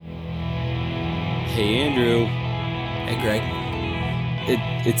Hey, Andrew. Hey, Greg.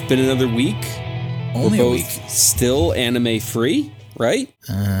 It's been another week. Only We're a both week. still anime free, right?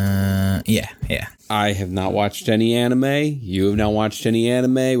 Yeah. I have not watched any anime. You have not watched any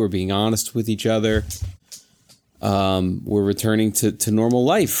anime. We're being honest with each other. We're returning to normal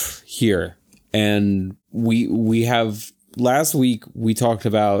life here. And we have, last week we talked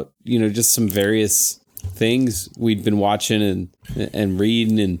about, just some various things we'd been watching and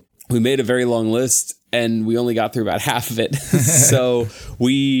reading, and we made a very long list and we only got through about half of it. So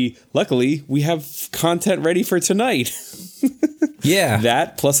luckily we have content ready for tonight. Yeah.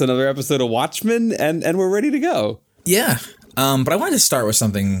 That plus another episode of Watchmen, and we're ready to go. Yeah. But I wanted to start with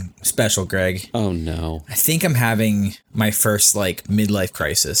something special, Greg. Oh no. I think I'm having my first midlife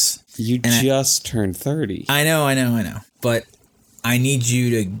crisis. You just turned 30. I know. But I need you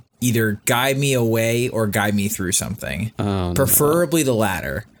to either guide me away or guide me through something. Oh, Preferably the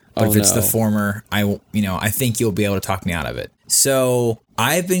latter. But if it's the former, I think you'll be able to talk me out of it. So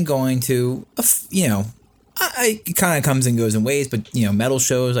I've been going to, it kind of comes and goes in waves, but, metal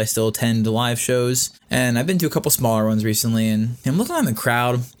shows, I still attend live shows. And I've been to a couple smaller ones recently, and I'm looking on the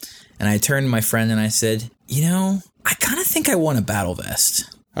crowd, and I turned to my friend and I said, I kind of think I want a battle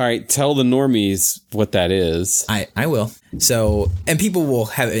vest. All right, tell the normies what that is. I will. So, and people will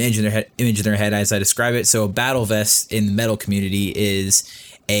have an image in their head as I describe it. So a battle vest in the metal community is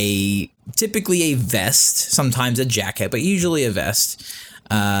typically a vest, sometimes a jacket, but usually a vest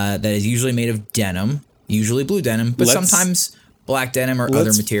that is usually made of denim, usually blue denim, but sometimes black denim or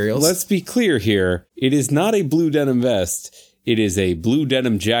other materials. Let's be clear here. It is not a blue denim vest. It is a blue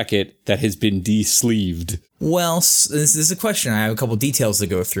denim jacket that has been de-sleeved. Well, this is a question. I have a couple details to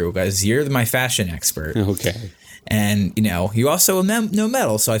go through, guys. You're my fashion expert. Okay. And, you also know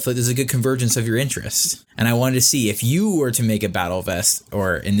metal, so I feel like there's a good convergence of your interest. And I wanted to see if you were to make a battle vest,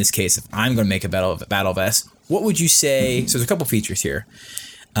 or in this case, if I'm going to make a battle vest, what would you say? So there's a couple features here.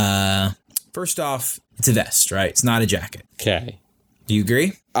 First off, it's a vest, right? It's not a jacket. Okay. Do you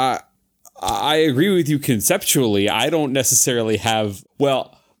agree? I agree with you conceptually. I don't necessarily have,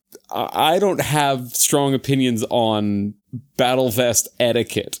 I don't have strong opinions on battle vest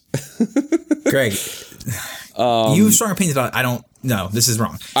etiquette. Greg, you have strong opinions about, this is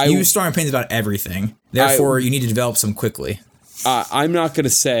wrong. You have strong opinions about everything. Therefore, you need to develop some quickly. I'm not going to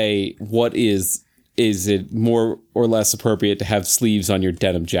say what is it more or less appropriate to have sleeves on your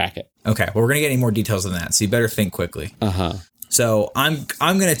denim jacket. Okay, well, we're going to get any more details than that, so you better think quickly. Uh-huh. So I'm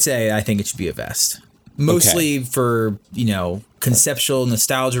going to say I think it should be a vest. Mostly for, conceptual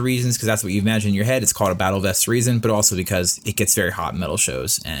nostalgia reasons, because that's what you imagine in your head. It's called a battle vest reason, but also because it gets very hot in metal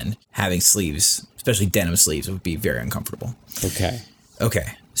shows, and having sleeves, especially denim sleeves, would be very uncomfortable. Okay.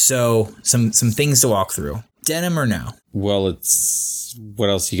 So some things to walk through. Denim or no? Well, what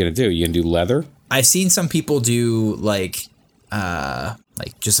else are you going to do? You going to do leather? I've seen some people do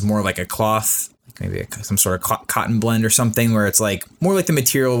just more like a cloth, maybe some sort of cotton blend or something, where it's more like the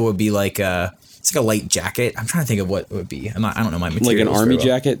material would be it's like a light jacket. I'm trying to think of what it would be. I don't know my material. Like an army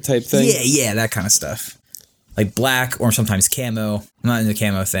jacket type thing? Yeah, that kind of stuff. Like black or sometimes camo. I'm not in the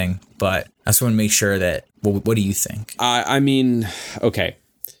camo thing, but I just want to make sure that, what do you think? I mean, okay.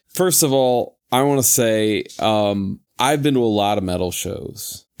 First of all, I want to say I've been to a lot of metal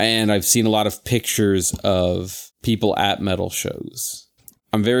shows, and I've seen a lot of pictures of people at metal shows.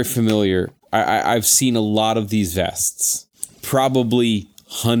 I'm very familiar. I've seen a lot of these vests, probably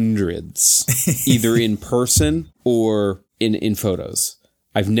hundreds, either in person or in photos.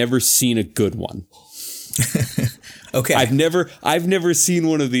 I've never seen a good one. Okay. I've never seen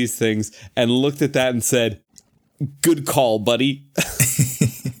one of these things and looked at that and said, "Good call, buddy."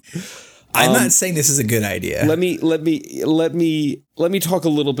 I'm not saying this is a good idea. Let me talk a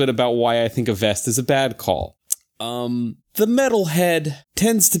little bit about why I think a vest is a bad call. The metalhead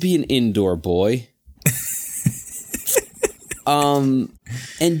tends to be an indoor boy.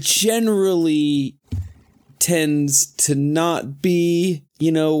 And generally tends to not be,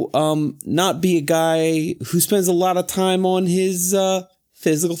 not be a guy who spends a lot of time on his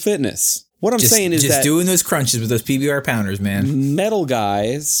physical fitness. What I'm saying is just doing those crunches with those PBR pounders, man. Metal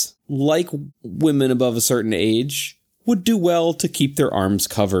guys, like women above a certain age, would do well to keep their arms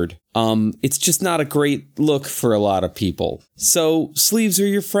covered. It's just not a great look for a lot of people. So sleeves are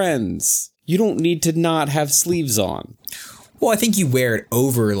your friends. You don't need to not have sleeves on. Well, I think you wear it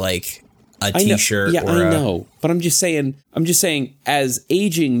over a t-shirt. Yeah, I know. But I'm just saying, as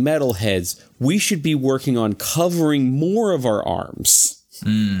aging metalheads, we should be working on covering more of our arms.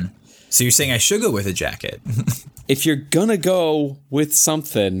 So you're saying I should go with a jacket? If you're gonna go with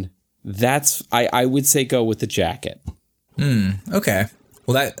something, I would say go with the jacket. Okay.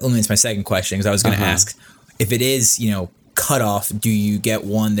 Well, that eliminates my second question, because I was going to ask, if it is, cut off, do you get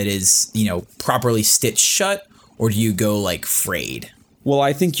one that is, properly stitched shut, or do you go like frayed? Well,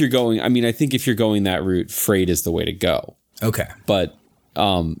 I think I think if you're going that route, frayed is the way to go. Okay. But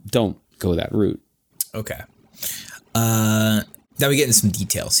don't go that route. Okay. Now we get into some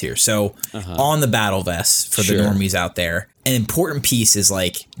details here. So on the battle vest for the normies out there, an important piece is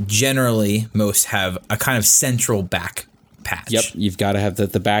like generally most have a kind of central back patch. Yep, you've got to have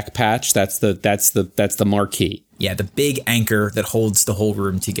the back patch. That's the marquee. Yeah, the big anchor that holds the whole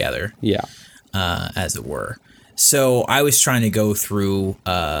room together. Yeah, as it were. So I was trying to go through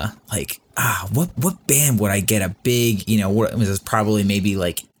what band would I get a big, what was this, probably maybe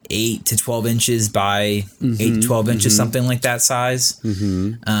like 8 to 12 inches by 8 to 12 inches, something like that size.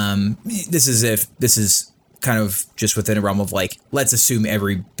 This is kind of just within a realm of like, let's assume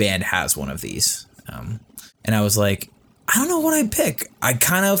every band has one of these. And I was like, I don't know what I'd pick. I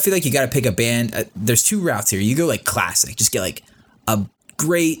kind of feel like you got to pick a band. There's two routes here. You go like classic, just get like a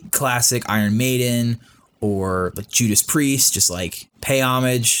great classic Iron Maiden or like Judas Priest, just like pay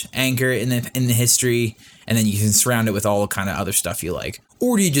homage, anchor in the history, and then you can surround it with all the kind of other stuff you like.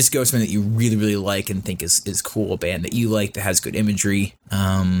 Or do you just go something that you really, really like and think is cool, a band that you like that has good imagery?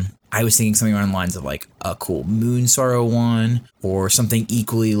 I was thinking something along the lines of like a cool Moon Sorrow one, or something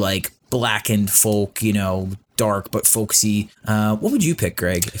equally like blackened folk, dark but folksy. What would you pick,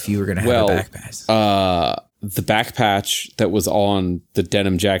 Greg, if you were going to have a back patch? The back patch that was on the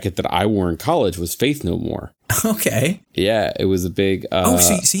denim jacket that I wore in college was Faith No More. Okay. Yeah, it was a big.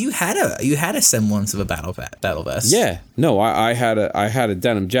 So you had a semblance of a battle vest. Yeah. No, I had a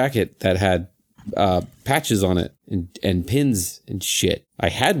denim jacket that had patches on it and pins and shit. I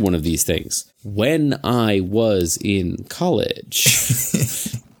had one of these things when I was in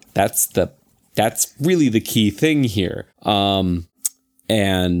college. That's really the key thing here. Mine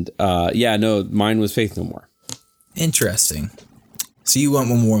was Faith No More. Interesting. So you want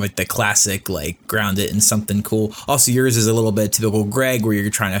one more like the classic, like grounded in something cool. Also, yours is a little bit typical Greg, where you're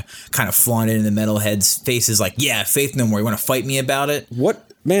trying to kind of flaunt it in the metalheads' faces, like, yeah, Faith No More. You want to fight me about it?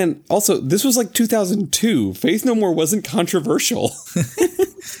 What? Man, also, this was like 2002. Faith No More wasn't controversial.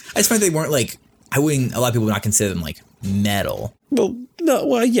 I just find they weren't like, a lot of people would not consider them like metal. Well, no,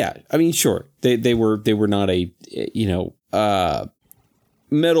 well, yeah. I mean, sure. They were not a,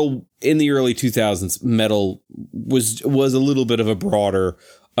 metal in the early 2000s. Metal was a little bit of a broader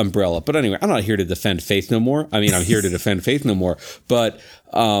umbrella. But anyway, I'm not here to defend Faith No More. I mean, I'm here to defend Faith No More. But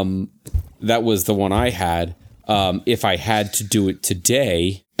that was the one I had. If I had to do it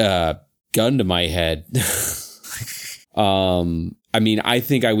today, gun to my head. I mean, I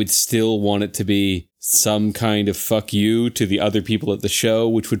think I would still want it to be some kind of fuck you to the other people at the show,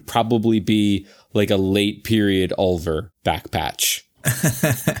 which would probably be like a late period Ulver back patch.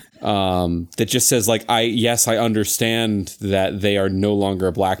 That just says like, I understand that they are no longer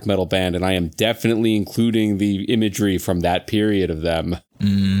a black metal band, and I am definitely including the imagery from that period of them.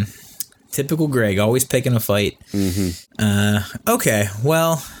 Typical Greg, always picking a fight. Okay,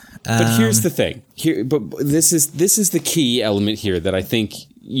 well, but here's the thing. But this is the key element here that I think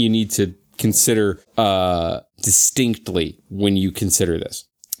you need to consider distinctly when you consider this,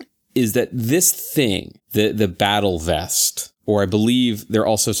 is that this thing, the battle vest, or I believe they're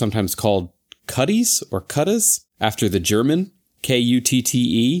also sometimes called cutties or cuttas after the German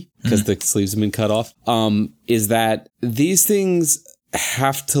Kutte, because the sleeves have been cut off, is that these things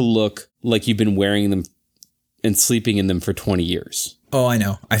have to look like you've been wearing them and sleeping in them for 20 years. Oh, I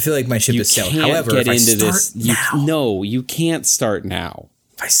know. I feel like my ship is sailed. However, if I start now... you can't start now.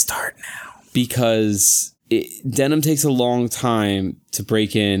 If I start now. Because denim takes a long time to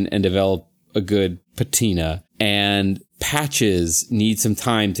break in and develop a good patina, and patches need some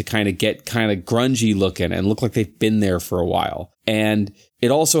time to kind of get kind of grungy looking and look like they've been there for a while. And it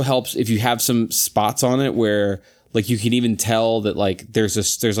also helps if you have some spots on it where like you can even tell that like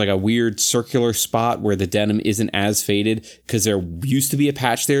there's like a weird circular spot where the denim isn't as faded because there used to be a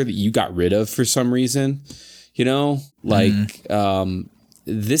patch there that you got rid of for some reason,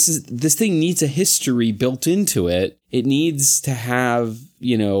 this thing needs a history built into it. It needs to have,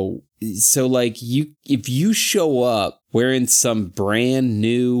 so like if you show up wearing some brand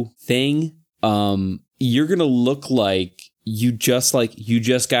new thing, you're going to look like you just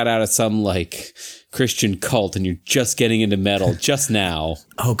got out of some like Christian cult and you're just getting into metal just now.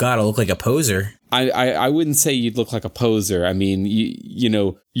 Oh God, I look like a poser. I wouldn't say you'd look like a poser. I mean,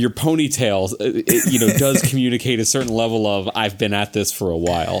 your ponytail, does communicate a certain level of I've been at this for a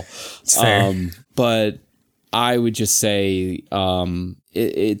while. It's fair. But I would just say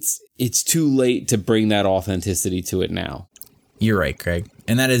it's too late to bring that authenticity to it now. You're right, Craig.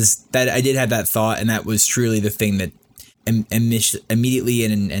 And that I did have that thought, and that was truly the thing that immediately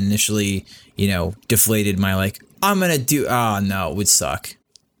and initially, deflated my like, I'm going to do, no, it would suck.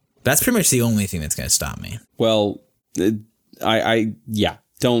 That's pretty much the only thing that's going to stop me. Well, don't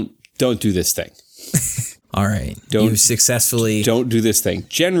do this thing. All right. You successfully... Don't do this thing.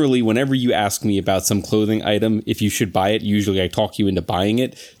 Generally, whenever you ask me about some clothing item, if you should buy it, usually I talk you into buying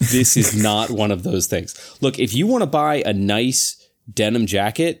it. This is not one of those things. Look, if you want to buy a nice denim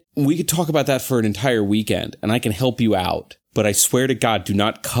jacket, we could talk about that for an entire weekend, and I can help you out. But I swear to God, do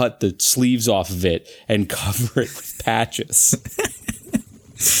not cut the sleeves off of it and cover it with patches.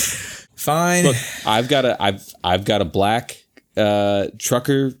 Fine. Look, I've got a black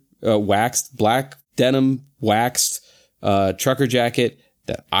trucker waxed black denim waxed trucker jacket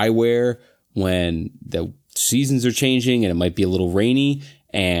that I wear when the seasons are changing and it might be a little rainy,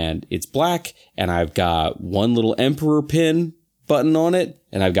 and it's black, and I've got one little emperor pin button on it,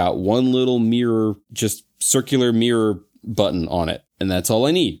 and I've got one little mirror, just circular mirror button on it, and that's all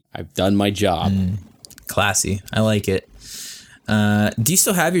I need. I've done my job. Classy. I like it. Do you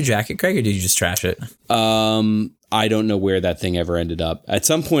still have your jacket, Craig, or did you just trash it? I don't know where that thing ever ended up. At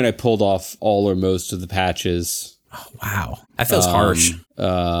some point, I pulled off all or most of the patches. Oh, wow. That feels harsh.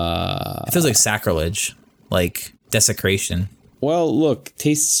 It feels like sacrilege, like desecration. Well, look,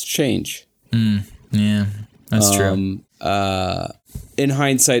 tastes change. Yeah, that's true. In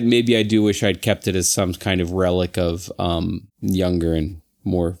hindsight, maybe I do wish I'd kept it as some kind of relic of younger and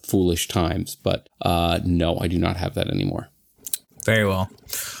more foolish times. But no, I do not have that anymore. Very well.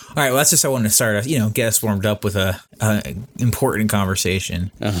 All right. Well, that's just I wanted to start, get us warmed up with a important conversation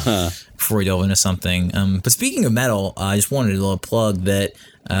before we delve into something. But speaking of metal, I just wanted a little plug that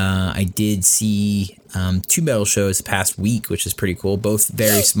I did see 2 metal shows the past week, which is pretty cool. Both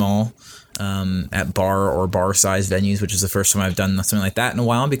very small at bar or bar size venues, which is the first time I've done something like that in a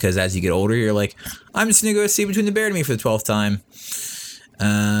while, because as you get older, you're like, I'm just going to go see Between the Bear and Me for the 12th time.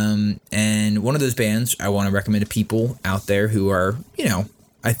 And one of those bands I want to recommend to people out there who are,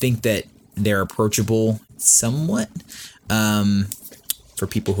 I think that they're approachable somewhat, for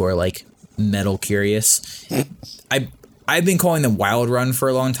people who are like metal curious. I've been calling them Wild Run for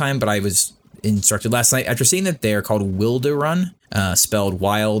a long time, but I was instructed last night after seeing that they're called Wilda Run, spelled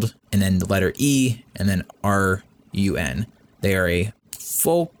wild and then the letter E and then R-U-N. They are a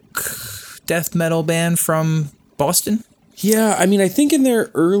folk death metal band from Boston. Yeah, I mean, I think in their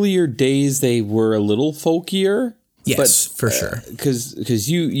earlier days they were a little folkier. Yes, but, for sure. Because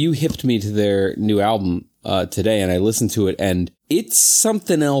you hipped me to their new album today, and I listened to it, and it's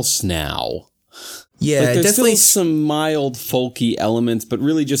something else now. Yeah, like, there's definitely still some mild folky elements, but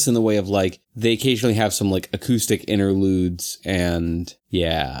really just in the way of like they occasionally have some like acoustic interludes, and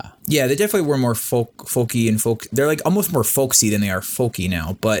yeah, they definitely were more folky and folk. They're like almost more folksy than they are folky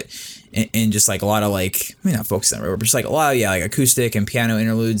now, but and just like a lot of like, I mean, not folksy, but just like a lot of like acoustic and piano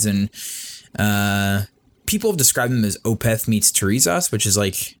interludes, and people have described them as Opeth meets Teresa's, which is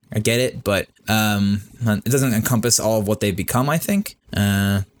like, I get it, but it doesn't encompass all of what they've become. I think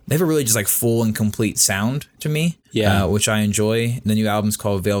they have a really just like full and complete sound to me, which I enjoy. The new album's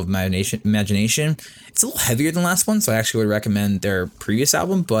called Veil of Imagination. It's a little heavier than the last one, so I actually would recommend their previous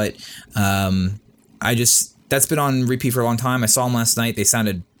album, but that's been on repeat for a long time. I saw them last night. They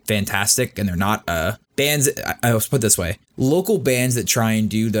sounded fantastic, and they're not bands. I'll put it this way: local bands that try and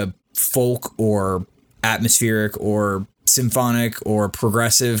do the folk or atmospheric or symphonic or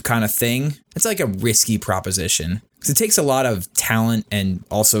progressive kind of thing, it's like a risky proposition, because it takes a lot of talent and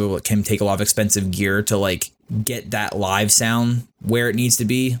also can take a lot of expensive gear to like get that live sound where it needs to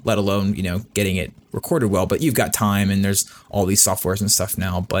be, let alone, getting it recorded well. But you've got time, and there's all these softwares and stuff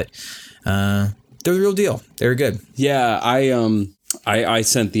now, but they're the real deal. They're good. Yeah, I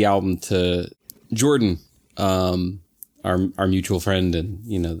sent the album to Jordan, our mutual friend, and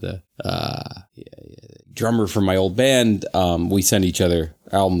the drummer from my old band. We send each other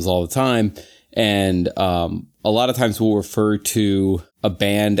albums all the time, and a lot of times we'll refer to a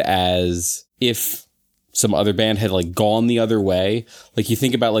band as if some other band had like gone the other way. Like, you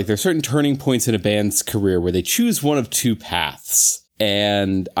think about like there's certain turning points in a band's career where they choose one of two paths.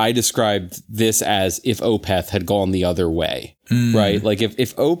 And I described this as if Opeth had gone the other way, right? Like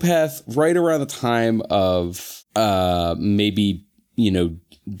if Opeth, right around the time of maybe,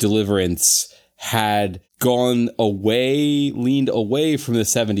 Deliverance, had gone away, leaned away from the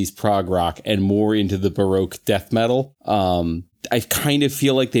 70s prog rock and more into the Baroque death metal, I kind of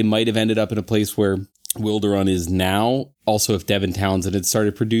feel like they might have ended up in a place where Wilderun is now. Also, if Devin Townsend had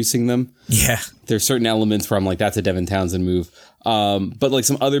started producing them. Yeah. There's certain elements where I'm like, that's a Devin Townsend move. But like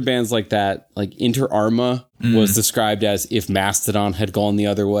some other bands like that, like Inter Arma was described as if Mastodon had gone the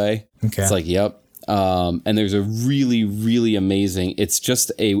other way. Okay. It's like, yep. And there's a really, really amazing, it's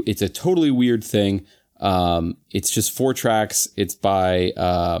a totally weird thing. It's just 4 tracks. It's by,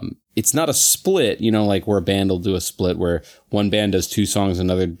 it's not a split, like where a band will do a split where one band does 2 songs,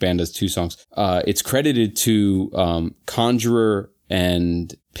 another band does 2 songs. It's credited to, Conjurer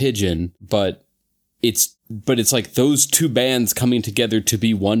and Pigeon, but it's like those 2 bands coming together to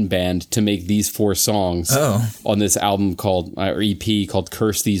be one band to make these 4 songs on this album called, or EP called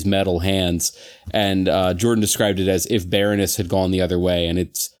Curse These Metal Hands. And Jordan described it as if Baroness had gone the other way, and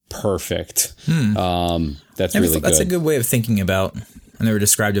it's perfect. That's really good. That's a good way of thinking about. I never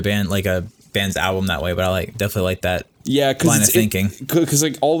described a band like a band's album that way, but I definitely like that line of thinking. Because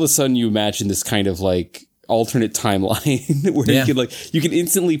like all of a sudden you imagine this kind of like alternate timeline where you can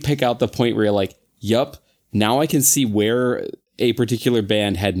instantly pick out the point where you're like, yup, now I can see where a particular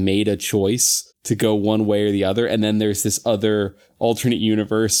band had made a choice to go one way or the other. And then there's this other alternate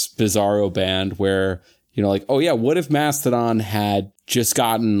universe bizarro band where, like, oh yeah, what if Mastodon had just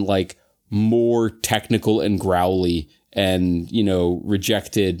gotten like more technical and growly and,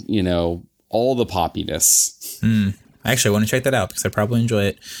 rejected, all the poppiness. I actually want to check that out because I'd probably enjoy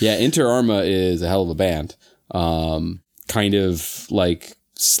it. Yeah, Inter Arma is a hell of a band. Kind of like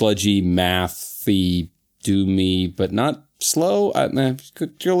sludgy, mathy, doomy, but not slow.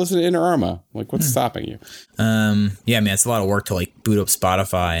 Go listen to Inter Arma. Like, what's stopping you? Yeah, man, it's a lot of work to like boot up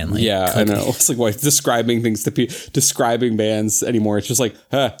Spotify and like. Yeah, I know. It's like describing things to describing bands anymore. It's just like,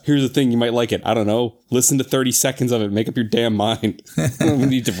 here's the thing, you might like it. I don't know. Listen to 30 seconds of it. Make up your damn mind. We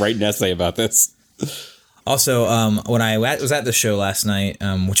need to write an essay about this. Also, when I was at the show last night,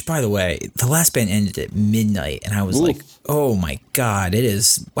 which by the way, the last band ended at midnight, and I was like, oh my God,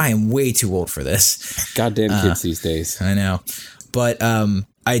 I am way too old for this. Goddamn kids these days. I know. But I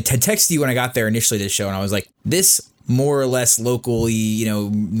had texted you when I got there initially to the show, and I was like, this more or less locally,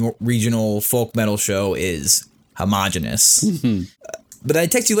 regional folk metal show is homogenous. But I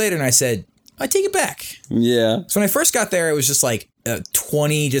texted you later and I said, I take it back. Yeah. So when I first got there, it was just like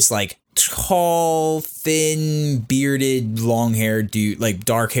 20, just like tall, thin, bearded, long-haired dude, like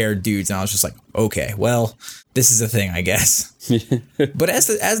dark-haired dudes, and I was just like, okay, well, this is a thing, I guess. But as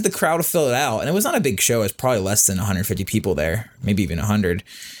the crowd filled out, and it was not a big show, it was probably less than 150 people there, maybe even 100,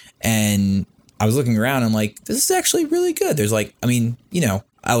 and I was looking around, and I'm like, this is actually really good. There's like, I mean,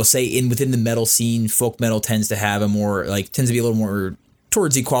 I will say within the metal scene, folk metal tends to be a little more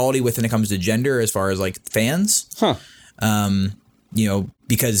towards equality when it comes to gender as far as like fans.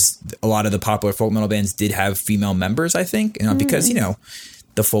 Because a lot of the popular folk metal bands did have female members, I think, because,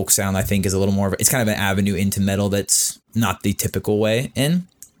 the folk sound, I think, is a little more it's kind of an avenue into metal that's not the typical way in.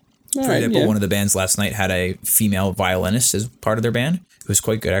 For example, one of the bands last night had a female violinist as part of their band, who was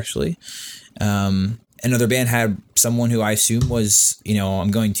quite good, actually. Another band had someone who I assume was,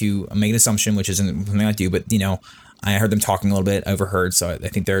 I'm making an assumption, which isn't something I do, but, I heard them talking a little bit, overheard, so I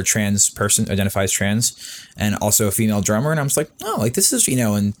think they're a trans person, identifies trans, and also a female drummer, and I'm just like, oh, like this is,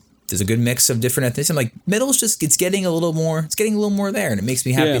 and there's a good mix of different ethnicities. I'm like, metal's just, it's getting a little more there, and it makes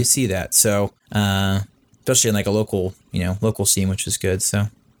me happy to see that. So, especially in like a local scene, which is good. So,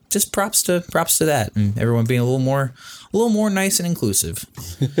 just props to that, and everyone being a little more nice and inclusive.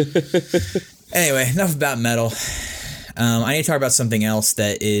 Anyway, enough about metal. I need to talk about something else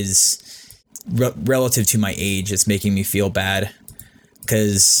that is relative to my age. It's making me feel bad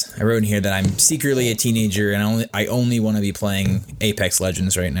because I wrote in here that I'm secretly a teenager and I only want to be playing Apex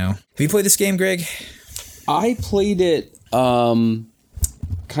Legends right now. Have you played this game, Greg? I played it kind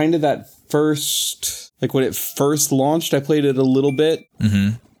of that first, like when it first launched, I played it a little bit.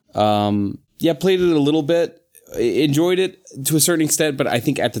 Played it a little bit. Enjoyed it to a certain extent, but I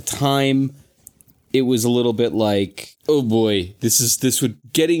think at the time it was a little bit like, oh boy,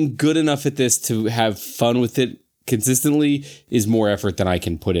 getting good enough at this to have fun with it consistently is more effort than I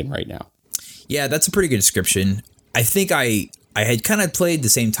can put in right now. Yeah, that's a pretty good description. I think I had kind of played the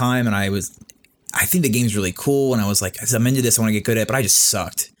same time, and I think the game's really cool, and I was like, I'm into this, I want to get good at it, but I just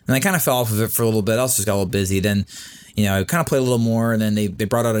sucked. And I kind of fell off of it for a little bit. I also just got a little busy. Then, I kind of played a little more, and then they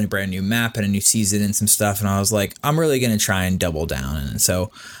brought out a brand new map and a new season and some stuff, and I was like, I'm really going to try and double down. And so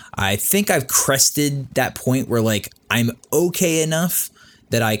I think I've crested that point where like I'm okay enough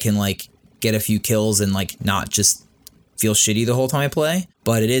that I can like get a few kills and like not just feel shitty the whole time I play,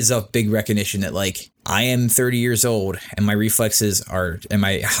 but it is a big recognition that like I am 30 years old and my reflexes are, and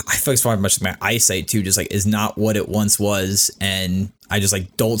I feel like much my eyesight too, just like is not what it once was. And I just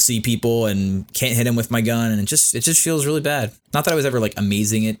like don't see people and can't hit them with my gun. And it just feels really bad. Not that I was ever like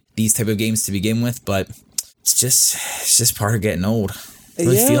amazing at these type of games to begin with, but it's just part of getting old.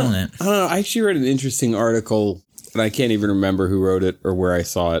 Really feeling it. I don't know. I actually read an interesting article and I can't even remember who wrote it or where I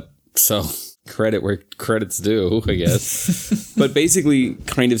saw it. So credit where credit's due, I guess. But basically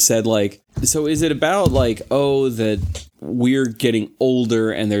kind of said like, so is it about like, oh, that we're getting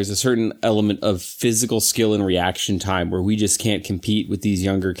older and there's a certain element of physical skill and reaction time where we just can't compete with these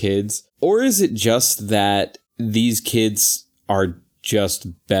younger kids? Or is it just that these kids are just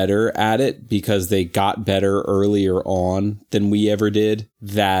better at it because they got better earlier on than we ever did,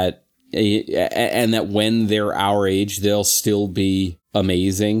 and that when they're our age, they'll still be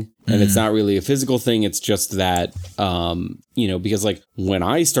amazing? And it's not really a physical thing. It's just that, because like when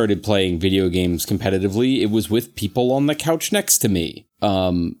I started playing video games competitively, it was with people on the couch next to me.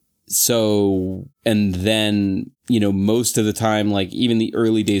 So, and then, most of the time, like even the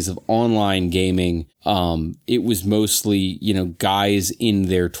early days of online gaming, it was mostly, guys in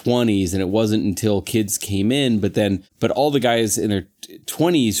their 20s, and it wasn't until kids came in, but all the guys in their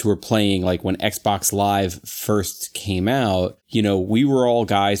 20s who were playing, like when Xbox Live first came out, we were all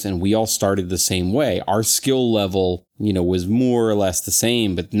guys and we all started the same way. Our skill level, was more or less the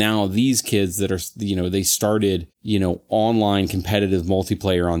same. But now these kids that are, they started, online competitive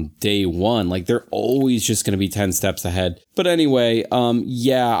multiplayer on day one, like they're always just going to be 10 steps ahead. But anyway,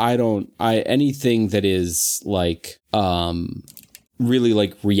 anything that is like, really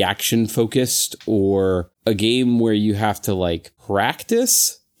like reaction focused or a game where you have to like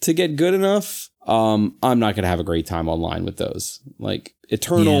practice to get good enough, I'm not going to have a great time online with those. Like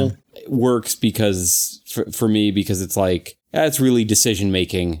Eternal works because for me, because it's like, it's really decision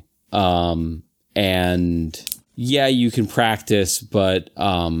making. And yeah, you can practice, but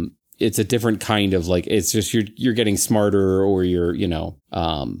it's a different kind of like, it's just you're getting smarter or you're,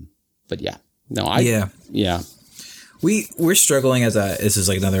 but yeah, no, yeah. We're struggling this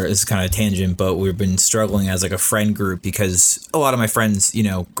is kind of a tangent, but we've been struggling as like a friend group because a lot of my friends,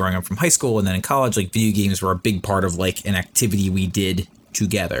 growing up from high school and then in college, like video games were a big part of like an activity we did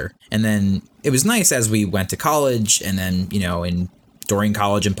together. And then it was nice as we went to college and then, during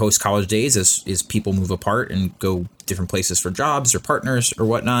college and post-college days as people move apart and go different places for jobs or partners or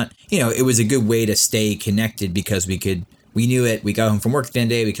whatnot, it was a good way to stay connected because we knew it. We got home from work at the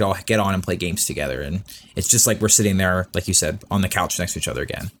end of the day. We could all get on and play games together. And it's just like we're sitting there, like you said, on the couch next to each other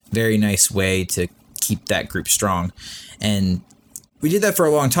again. Very nice way to keep that group strong. And we did that for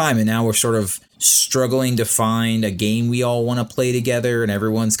a long time. And now we're sort of struggling to find a game we all want to play together. And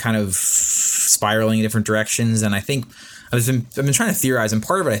everyone's kind of spiraling in different directions. And I think I've been trying to theorize. And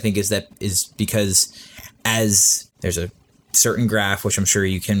part of it, I think, is because as there's a certain graph, which I'm sure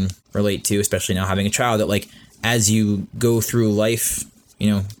you can relate to, especially now having a child, that like, as you go through life,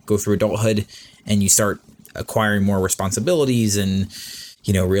 go through adulthood and you start acquiring more responsibilities and,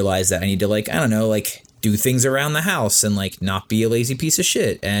 realize that I need to like, I don't know, like do things around the house and like not be a lazy piece of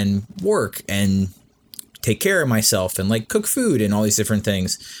shit and work and take care of myself and like cook food and all these different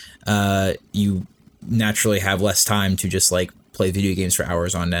things. You naturally have less time to just like play video games for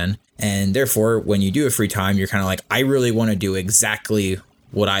hours on end. And therefore, when you do have free time, you're kind of like, I really want to do exactly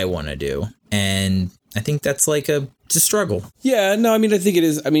what I want to do. And I think that's like a struggle. Yeah, no, I think it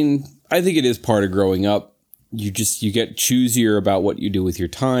is. I think it is part of growing up. You get choosier about what you do with your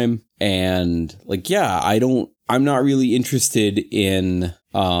time. And like, yeah, I'm not really interested in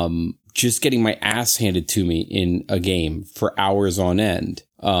just getting my ass handed to me in a game for hours on end.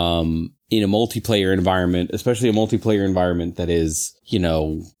 In a multiplayer environment, especially a multiplayer environment that is,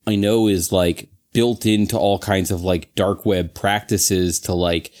 I know is like built into all kinds of like dark web practices to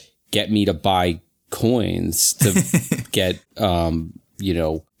like get me to buy coins to get,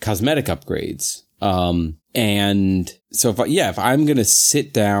 cosmetic upgrades. And so if I'm going to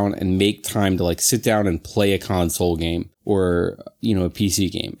sit down and make time to like sit down and play a console game or, a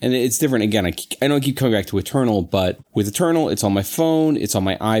PC game, and it's different. Again, I know I keep coming back to Eternal, but with Eternal, it's on my phone, it's on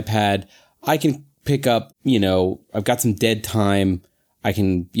my iPad. I can pick up, I've got some dead time. I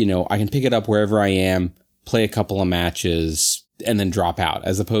can pick it up wherever I am, play a couple of matches, and then drop out,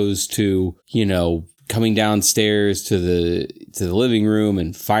 as opposed to, coming downstairs to the living room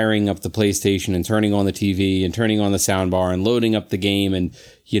and firing up the PlayStation and turning on the TV and turning on the soundbar and loading up the game and,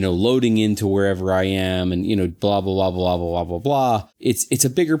 loading into wherever I am and, blah, blah, blah, blah, blah, blah, blah, blah. It's a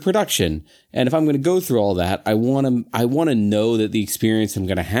bigger production. And if I'm going to go through all that, I want to know that the experience I'm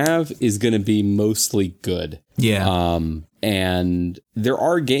going to have is going to be mostly good. Yeah. And there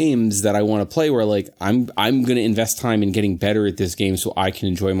are games that I want to play where like I'm going to invest time in getting better at this game so I can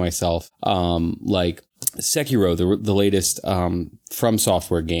enjoy myself. Like Sekiro, the latest From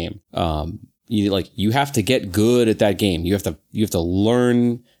Software game. You have to get good at that game. You have to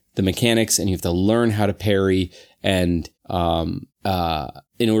learn the mechanics and you have to learn how to parry and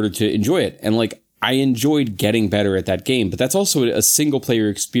in order to enjoy it. And like I enjoyed getting better at that game, but that's also a single player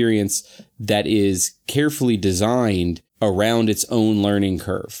experience that is carefully designed around its own learning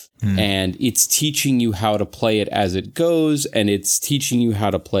curve. And it's teaching you how to play it as it goes, and it's teaching you how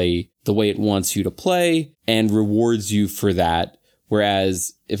to play the way it wants you to play and rewards you for that.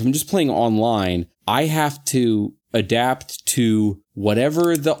 Whereas if I'm just playing online, I have to adapt to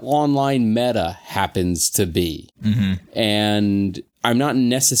whatever the online meta happens to be. And I'm not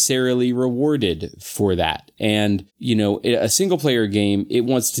necessarily rewarded for that. And, a single player game, it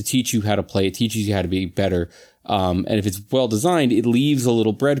wants to teach you how to play. It teaches you how to be better. And if it's well designed, it leaves a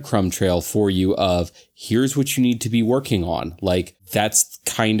little breadcrumb trail for you of here's what you need to be working on. Like that's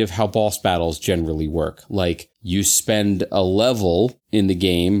kind of how boss battles generally work. Like you spend a level in the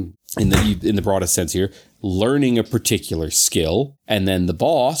game in the broadest sense here, learning a particular skill. And then the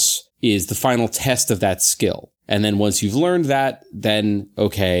boss is the final test of that skill. And then once you've learned that, then,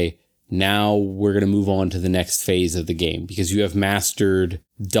 okay, now we're going to move on to the next phase of the game because you have mastered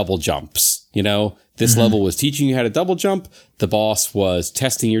double jumps. This level was teaching you how to double jump. The boss was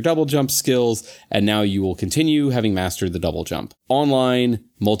testing your double jump skills. And now you will continue having mastered the double jump. Online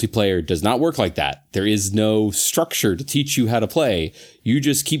multiplayer does not work like that. There is no structure to teach you how to play. You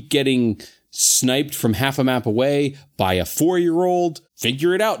just keep getting sniped from half a map away by a 4-year-old.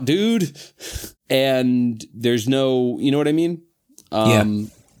 Figure it out, dude. And there's no, you know what I mean? Yeah.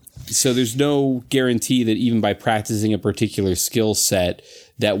 So there's no guarantee that even by practicing a particular skill set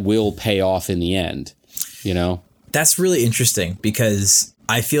that will pay off in the end, That's really interesting because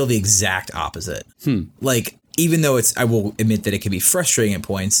I feel the exact opposite. Like, even though I will admit that it can be frustrating at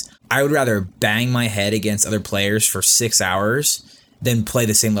points, I would rather bang my head against other players for 6 hours than play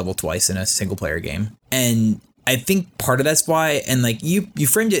the same level twice in a single player game. And I think part of that's why, and like you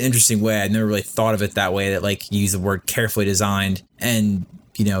framed it in an interesting way. I've never really thought of it that way, that like you use the word carefully designed. And,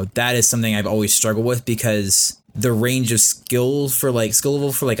 that is something I've always struggled with because the range of skills for like skill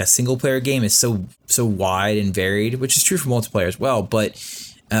level for like a single player game is so wide and varied, which is true for multiplayer as well. But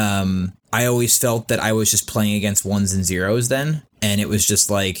I always felt that I was just playing against ones and zeros then. And it was just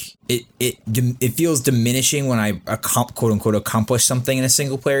like, it feels diminishing when I quote unquote accomplish something in a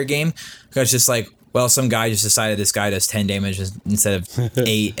single player game. Because it's just like, well, some guy just decided this guy does 10 damage instead of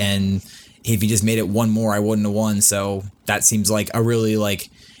 8. And if he just made it one more, I wouldn't have won. So that seems like a really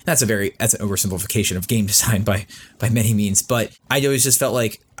that's an oversimplification of game design by many means. But I always just felt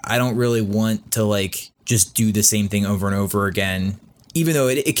like I don't really want to like just do the same thing over and over again, even though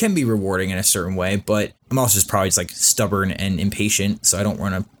it can be rewarding in a certain way. But I'm also just probably just like stubborn and impatient. So I don't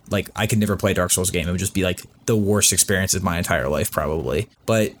want to I could never play a Dark Souls game. It would just be like the worst experience of my entire life probably.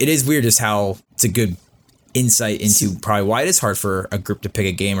 But it is weird just how it's a good insight into probably why it is hard for a group to pick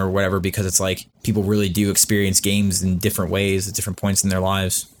a game or whatever, because it's like people really do experience games in different ways at different points in their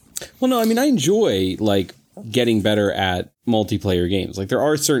lives. Well, no, I mean, I enjoy like getting better at multiplayer games. Like there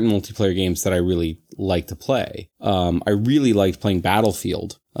are certain multiplayer games that I really like to play. I really liked playing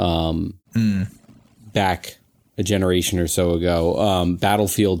Battlefield back a generation or so ago.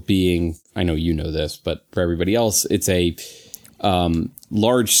 Battlefield being, I know you know this, but for everybody else, it's a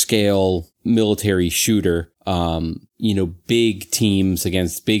large scale military shooter, big teams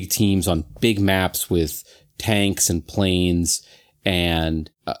against big teams on big maps with tanks and planes. And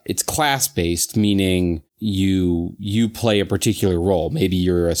it's class based, meaning you play a particular role. Maybe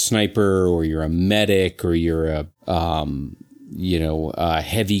you're a sniper or you're a medic or you're a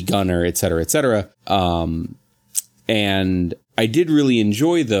heavy gunner, et cetera, et cetera. And I did really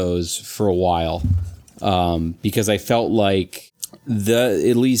enjoy those for a while because I felt like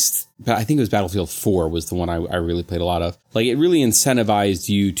I think it was Battlefield 4 was the one I really played a lot of. Like it really incentivized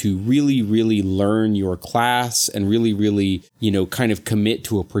you to really, really learn your class and really, really, kind of commit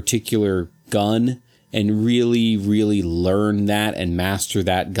to a particular gun and really, really learn that and master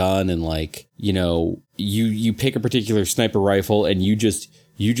that gun. And like, you pick a particular sniper rifle and you just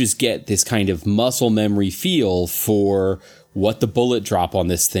get this kind of muscle memory feel for what the bullet drop on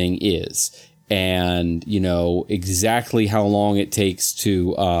this thing is. and, you know, exactly how long it takes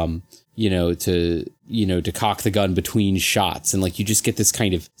to cock the gun between shots. And like, you just get this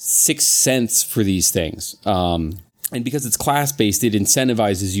kind of sixth sense for these things. And because it's class-based, it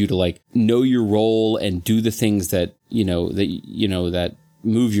incentivizes you to like know your role and do the things that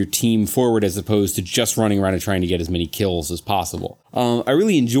move your team forward, as opposed to just running around and trying to get as many kills as possible. I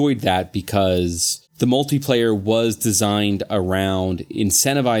really enjoyed that because the multiplayer was designed around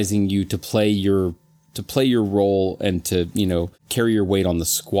incentivizing you to play your role and to, you know, carry your weight on the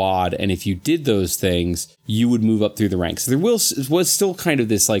squad. And if you did those things, you would move up through the ranks. There was still kind of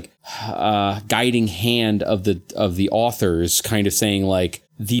this like guiding hand of the authors, kind of saying like,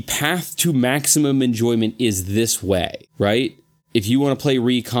 the path to maximum enjoyment is this way, right? If you want to play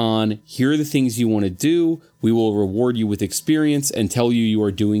recon, here are the things you want to do. We will reward you with experience and tell you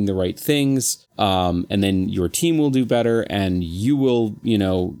are doing the right things. And then your team will do better, and you will, you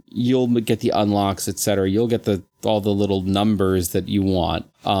know, you'll get the unlocks, etc. You'll get all the little numbers that you want.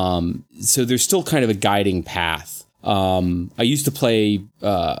 So there's still kind of a guiding path. I used to play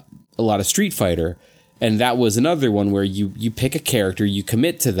a lot of Street Fighter, and that was another one where you pick a character, you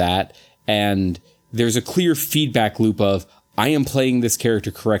commit to that, and there's a clear feedback loop of, I am playing this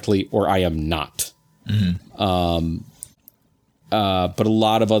character correctly or I am not. Mm-hmm. But a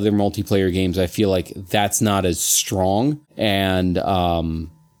lot of other multiplayer games, I feel like that's not as strong. And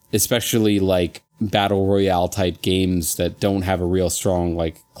especially like battle royale type games that don't have a real strong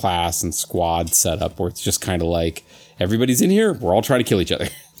like class and squad setup, where it's just kind of like, everybody's in here, we're all trying to kill each other.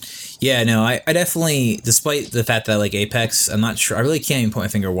 Yeah, no, I definitely, despite the fact that I like Apex, I'm not sure, I really can't even point my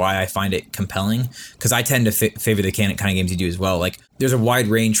finger why I find it compelling, because I tend to favor the kind of games you do as well. Like, there's a wide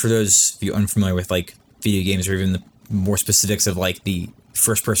range for those of you unfamiliar with like video games, or even the more specifics of like the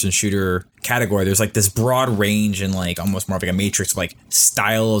first-person shooter category. There's like this broad range and like almost more of like a matrix of like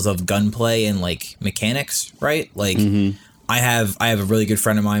styles of gunplay and like mechanics, right? Like, I have a really good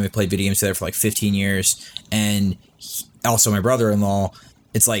friend of mine. We played video games together for like 15 years, and also my brother-in-law.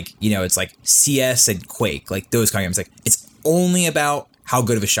 It's like, you know, it's like CS and Quake, like those kind of games. Like, it's only about how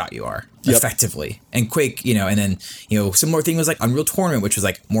good of a shot you are, effectively. And Quake, you know, and then, you know, similar thing was like Unreal Tournament, which was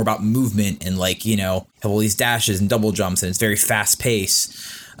like more about movement and like, you know, have all these dashes and double jumps, and it's very fast paced.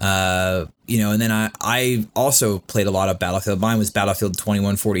 You know, and then I also played a lot of Battlefield. Mine was Battlefield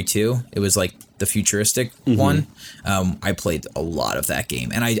 2142. It was like the futuristic one. I played a lot of that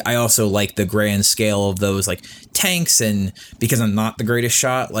game. And I also like the grand scale of those like tanks, and because I'm not the greatest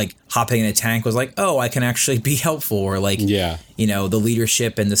shot, like hopping in a tank was like, oh, I can actually be helpful, or like, you know, the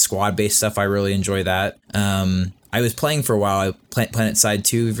leadership and the squad based stuff. I really enjoy that. I was playing for a while. PlanetSide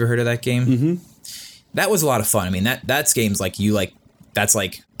 2. Have you ever heard of that game? That was a lot of fun. I mean, that's games like you like, that's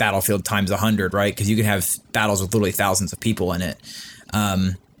like Battlefield times 100, right? Because you can have battles with literally thousands of people in it.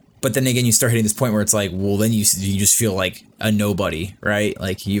 But then again, you start hitting this point where it's like, well, then you just feel like a nobody, right?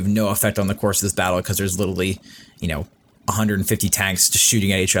 Like, you have no effect on the course of this battle because there's literally, you know, 150 tanks just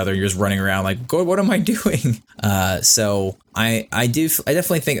shooting at each other. You're just running around like, God, what am I doing? So I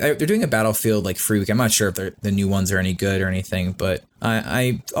definitely think they're doing a Battlefield like free week. I'm not sure if the new ones are any good or anything, but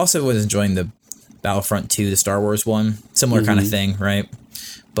I also was enjoying the Battlefront 2, the Star Wars one, similar kind of thing, right?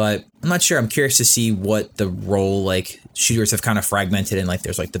 But I'm not sure. I'm curious to see what the role, like, shooters have kind of fragmented in. Like,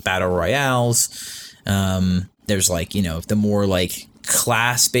 there's like the battle royales. There's like, you know, the more like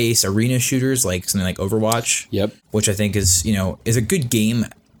class-based arena shooters, like something like Overwatch. Yep. Which I think is, you know, is a good game.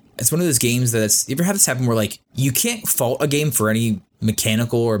 It's one of those games that's, you ever had this happen where like you can't fault a game for any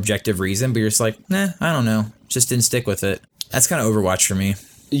mechanical or objective reason, but you're just like, nah, I don't know, just didn't stick with it. That's kind of Overwatch for me.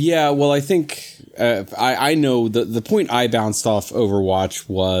 Yeah, well, I think I know the point I bounced off Overwatch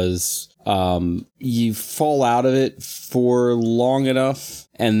was you fall out of it for long enough,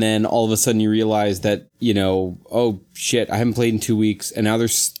 and then all of a sudden you realize that, you know, oh shit, I haven't played in 2 weeks, and now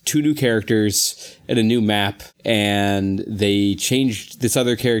there's 2 new characters and a new map, and they changed this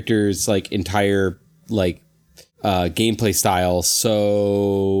other character's like entire like gameplay style,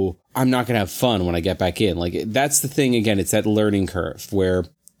 so I'm not gonna have fun when I get back in. Like, that's the thing. Again, it's that learning curve where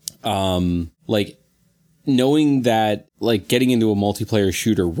like knowing that, like, getting into a multiplayer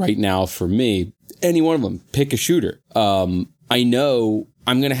shooter right now for me, any one of them, pick a shooter. I know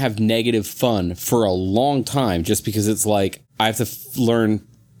I'm going to have negative fun for a long time just because it's like, I have to learn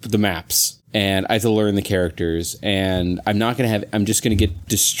the maps and I have to learn the characters, and I'm just going to get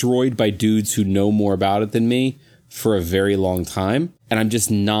destroyed by dudes who know more about it than me for a very long time. And I'm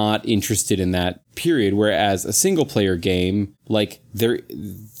just not interested in that period. Whereas a single player game, like,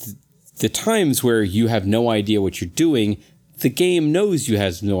 the times where you have no idea what you're doing, the game knows you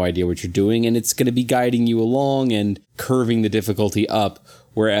have no idea what you're doing, and it's going to be guiding you along and curving the difficulty up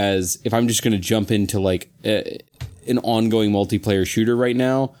Whereas if I'm just going to jump into like an ongoing multiplayer shooter right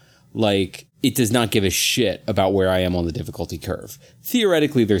now, like it does not give a shit about where I am on the difficulty curve.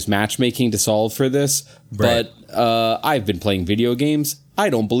 Theoretically, there's matchmaking to solve for this, right. But I've been playing video games. I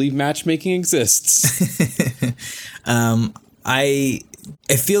don't believe matchmaking exists. I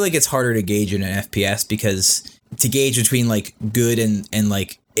feel like it's harder to gauge in an FPS because to gauge between like good and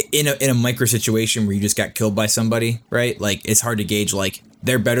like in a micro situation where you just got killed by somebody, right? Like it's hard to gauge like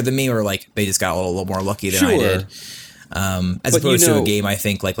they're better than me or like they just got a little more lucky than I did. As opposed to a game I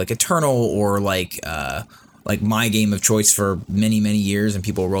think like Eternal or like my game of choice for many years, and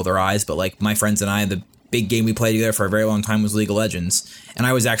people roll their eyes, but like my friends and I, the big game we played together for a very long time was League of Legends, and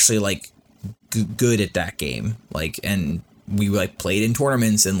I was actually like good at that game, like, and we like played in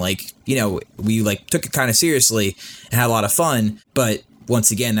tournaments and like, you know, we like took it kind of seriously and had a lot of fun. But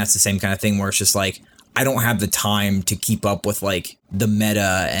once again, that's the same kind of thing where it's just like I don't have the time to keep up with like the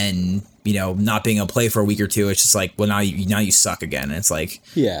meta and, you know, not being able to play for a week or two. It's just like, well, now you suck again. And it's like,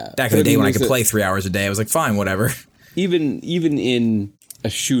 yeah, back in the day when I could play 3 hours a day, I was like, fine, whatever. Even in a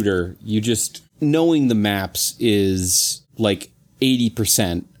shooter, you just knowing the maps is like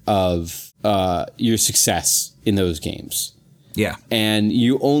 80% of your success in those games. Yeah. And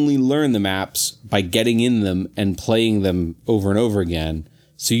you only learn the maps by getting in them and playing them over and over again.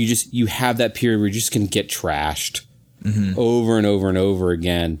 So you have that period where you're just going to get trashed over and over and over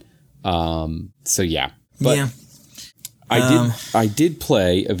again. So yeah. But yeah. I did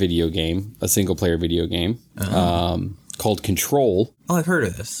play a video game, a single player video game, called Control. Oh, I've heard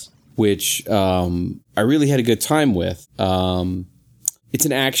of this. Which I really had a good time with. It's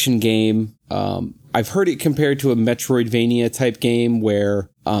an action game. I've heard it compared to a Metroidvania type game where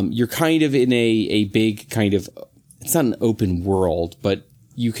you're kind of in a big kind of, it's not an open world, but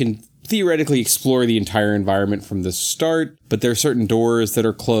you can theoretically explore the entire environment from the start, but there are certain doors that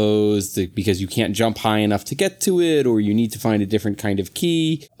are closed because you can't jump high enough to get to it, or you need to find a different kind of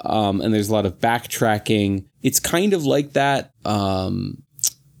key. And there's a lot of backtracking. It's kind of like that.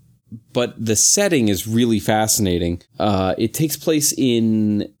 But the setting is really fascinating. It takes place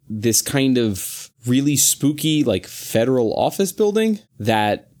in this kind of really spooky, like federal office building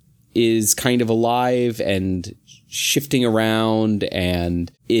that is kind of alive and shifting around,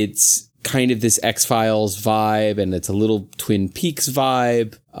 and it's kind of this X-Files vibe, and it's a little Twin Peaks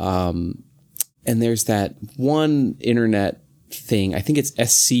vibe. And there's that one internet thing, I think it's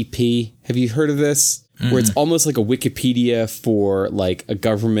SCP. Have you heard of this? Where it's almost like a Wikipedia for like a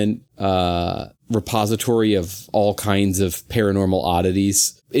government repository of all kinds of paranormal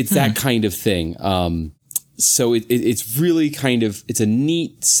oddities. It's that kind of thing. So it's really kind of, it's a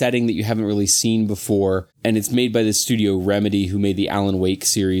neat setting that you haven't really seen before. And it's made by the studio Remedy, who made the Alan Wake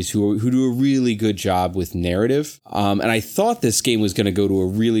series, who do a really good job with narrative. And I thought this game was going to go to a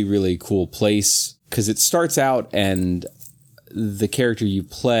really, really cool place because it starts out and the character you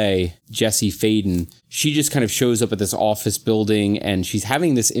play, Jesse Faden, she just kind of shows up at this office building and she's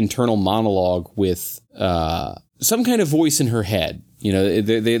having this internal monologue with some kind of voice in her head. You know,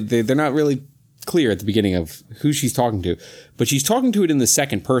 they're not really clear at the beginning of who she's talking to, but she's talking to it in the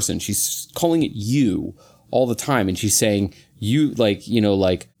second person. She's calling it you all the time. And she's saying you,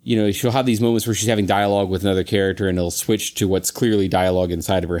 she'll have these moments where she's having dialogue with another character and it'll switch to what's clearly dialogue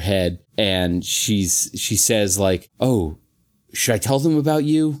inside of her head. And she says like, oh, should I tell them about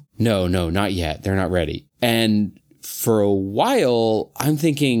you? No, not yet. They're not ready. And for a while, I'm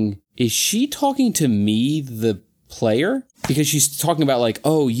thinking, is she talking to me, the player? Because she's talking about like,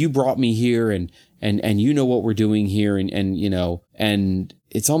 oh, you brought me here and you know what we're doing here. And you know, and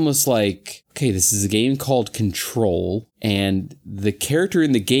it's almost like, okay, this is a game called Control, and the character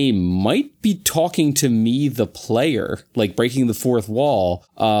in the game might be talking to me, the player, like breaking the fourth wall.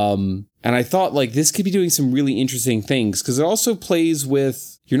 And I thought like this could be doing some really interesting things because it also plays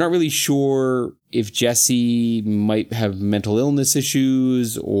with, you're not really sure if Jesse might have mental illness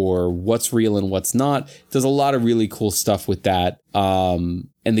issues or what's real and what's not. There's a lot of really cool stuff with that. And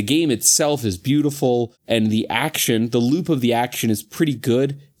the game itself is beautiful, and the loop of the action is pretty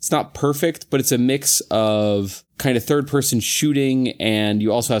good. It's not perfect, but it's a mix of kind of third-person shooting, and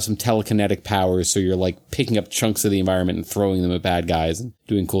you also have some telekinetic powers, so you're like picking up chunks of the environment and throwing them at bad guys and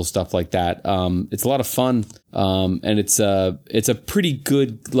doing cool stuff like that. It's a lot of fun, and it's a pretty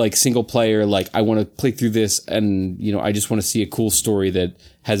good like single player. Like I want to play through this, and you know I just want to see a cool story that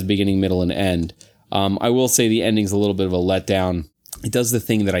has a beginning, middle, and end. I will say the ending's a little bit of a letdown. It does the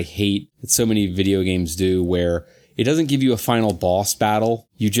thing that I hate that so many video games do, where it doesn't give you a final boss battle.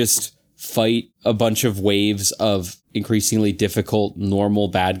 You just fight a bunch of waves of increasingly difficult, normal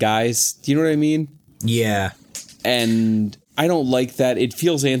bad guys. Do you know what I mean? Yeah. And I don't like that. It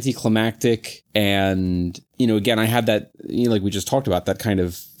feels anticlimactic. And, again, I have that, like we just talked about, that kind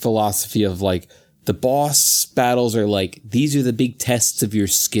of philosophy of like the boss battles are like, these are the big tests of your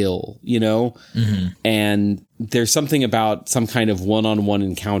skill, Mm-hmm. And there's something about some kind of one-on-one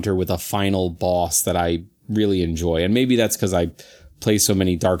encounter with a final boss that I really enjoy. And maybe that's because I play so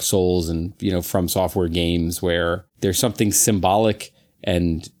many Dark Souls and, From Software games where there's something symbolic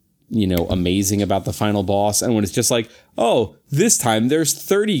and amazing about the final boss. And when it's just like, oh, this time there's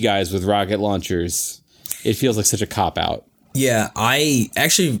 30 guys with rocket launchers, it feels like such a cop-out. Yeah, I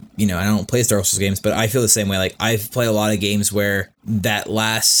actually, I don't play Dark Souls games, but I feel the same way. Like, I've played a lot of games where that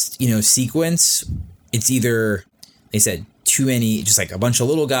last, sequence, it's either, they said, too many, just like a bunch of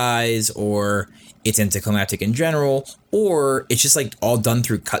little guys, or it's anticlimactic in general, or it's just like all done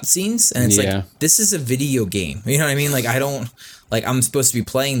through cutscenes. And it's like, this is a video game. You know what I mean? Like, I'm supposed to be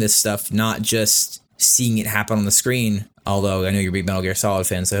playing this stuff, not just seeing it happen on the screen. Although I know you're a big Metal Gear Solid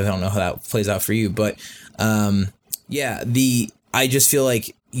fan, so I don't know how that plays out for you. But I just feel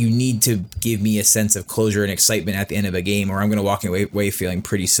like you need to give me a sense of closure and excitement at the end of a game, or I'm going to walk away feeling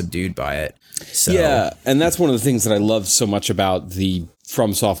pretty subdued by it. So yeah, and that's one of the things that I love so much about the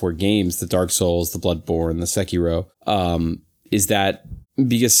From Software games, the Dark Souls, the Bloodborne, the Sekiro, is that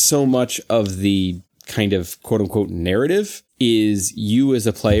because so much of the kind of quote unquote narrative is you as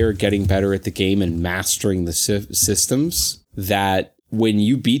a player getting better at the game and mastering the systems, that when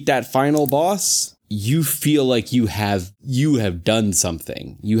you beat that final boss, you feel like you have done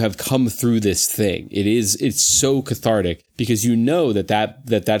something. You have come through this thing. It's so cathartic because you know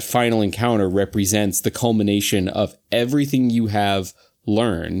that final encounter represents the culmination of everything you have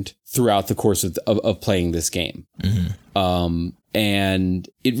learned throughout the course of playing this game. Mm-hmm. And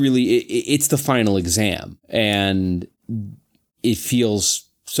it really, it's the final exam, and it feels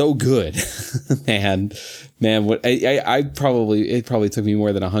so good. man, what it probably took me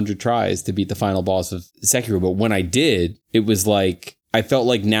more than 100 tries to beat the final boss of Sekiro. But when I did, it was like, I felt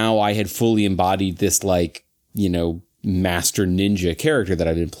like now I had fully embodied this, like, master ninja character that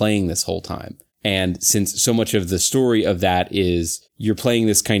I've been playing this whole time. And since so much of the story of that is you're playing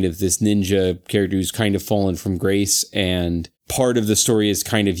this ninja character who's kind of fallen from grace, and part of the story is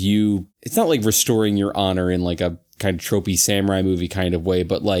kind of it's not like restoring your honor in like a kind of tropey samurai movie kind of way,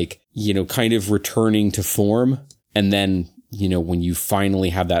 but like, kind of returning to form. And then, when you finally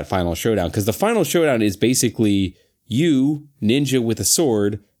have that final showdown, because the final showdown is basically you, ninja with a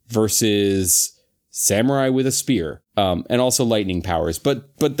sword, versus samurai with a spear, and also lightning powers, but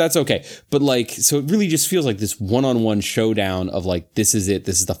that's okay. But like, so it really just feels like this one-on-one showdown of like, this is it.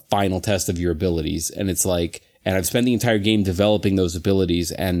 This is the final test of your abilities. And it's like, and I've spent the entire game developing those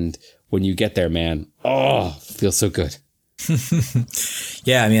abilities. And when you get there, man, it feels so good.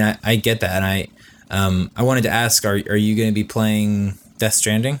 Yeah, I mean, I get that. And I wanted to ask, are you going to be playing Death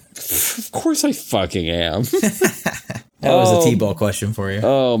Stranding? Of course I fucking am. That was a T-ball question for you.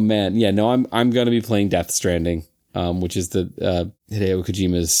 Oh man. Yeah, no, I'm going to be playing Death Stranding, which is the Hideo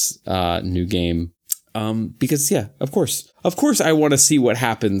Kojima's new game. Because yeah, of course I want to see what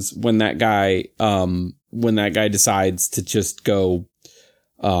happens when that guy decides to just go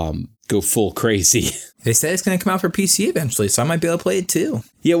full crazy. They said it's going to come out for PC eventually, so I might be able to play it too.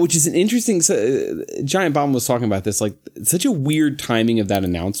 Yeah, which is an interesting... Giant Bomb was talking about this, like, such a weird timing of that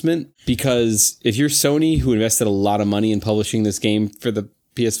announcement, because if you're Sony, who invested a lot of money in publishing this game for the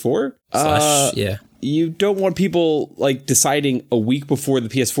PS4, you don't want people, like, deciding a week before the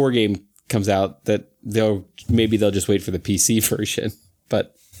PS4 game comes out that they'll just wait for the PC version.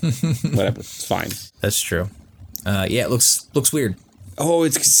 But whatever, it's fine. That's true. Yeah, it looks weird. Oh,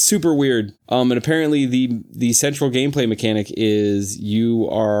 it's super weird. And apparently the central gameplay mechanic is you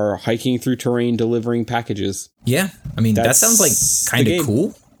are hiking through terrain delivering packages. Yeah. I mean, that sounds like kind of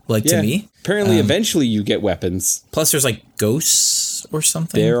cool, to me. Apparently, eventually you get weapons. Plus, there's like ghosts or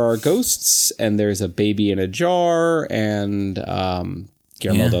something. There are ghosts, and there's a baby in a jar, and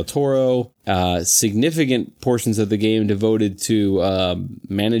Guillermo del Toro. Significant portions of the game devoted to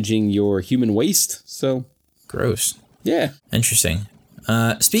managing your human waste. So gross. Yeah. Interesting.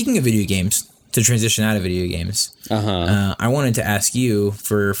 Speaking of video games, to transition out of video games, I wanted to ask you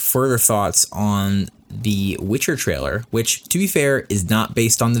for further thoughts on the Witcher trailer, which, to be fair, is not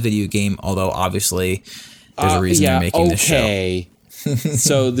based on the video game, although obviously there's a reason they're making this show.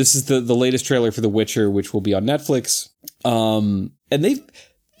 So this is the latest trailer for The Witcher, which will be on Netflix. And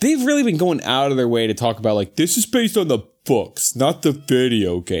they've really been going out of their way to talk about, like, this is based on the books, not the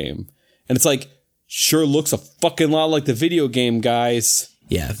video game. And it's like, sure looks a fucking lot like the video game, guys.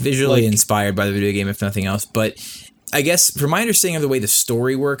 Yeah, visually inspired by the video game, if nothing else. But I guess from my understanding of the way the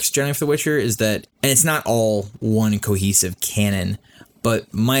story works generally for The Witcher is that, and it's not all one cohesive canon,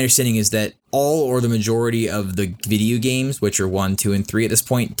 but my understanding is that all or the majority of the video games, Witcher 1, 2, and 3 at this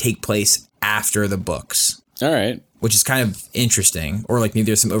point, take place after the books. All right. Which is kind of interesting, or like maybe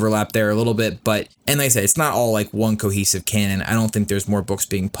there's some overlap there a little bit, but, and like I said, it's not all like one cohesive canon. I don't think there's more books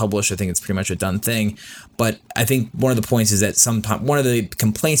being published. I think it's pretty much a done thing. But I think one of the points is that sometimes one of the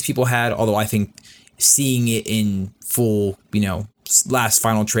complaints people had, although I think seeing it in full, last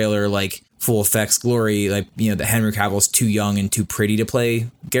final trailer, like full effects glory, like, that Henry Cavill's too young and too pretty to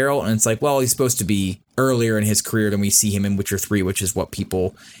play Geralt. And it's like, well, he's supposed to be earlier in his career than we see him in Witcher 3, which is what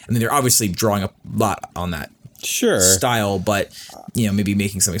people, I mean, they're obviously drawing a lot on that. Style, but maybe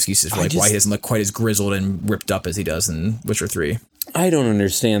making some excuses for why he doesn't look quite as grizzled and ripped up as he does in Witcher 3. I don't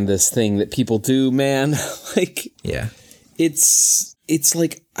understand this thing that people do, man. Like, yeah, it's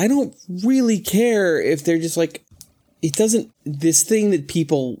like, I don't really care if they're just like, it doesn't, this need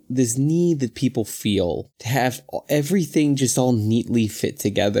that people feel to have everything just all neatly fit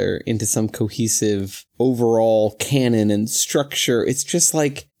together into some cohesive overall canon and structure. It's just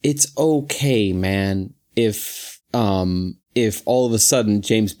like, it's okay, man. If all of a sudden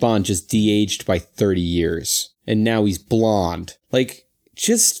James Bond just de-aged by 30 years and now he's blonde, like,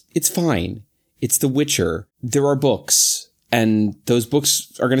 it's fine. It's The Witcher. There are books, and those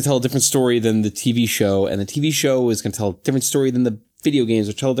books are going to tell a different story than the TV show, and the TV show is going to tell a different story than the video games,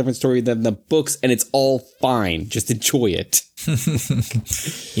 or tell a different story than the books, and it's all fine. Just enjoy it.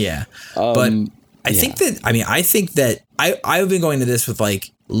 Yeah. But I think that I've been going to this with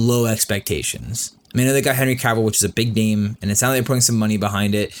like low expectations. I mean, I know they got Henry Cavill, which is a big name, and it sounded like they're putting some money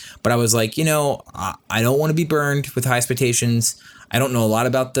behind it. But I was like, I don't want to be burned with high expectations. I don't know a lot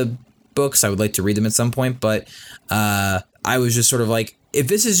about the books. I would like to read them at some point. But I was just sort of like, if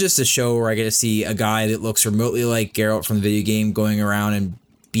this is just a show where I get to see a guy that looks remotely like Geralt from the video game going around and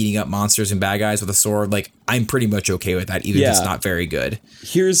beating up monsters and bad guys with a sword, like, I'm pretty much okay with that, even if it's not very good.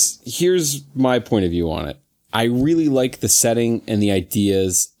 Here's my point of view on it. I really like the setting and the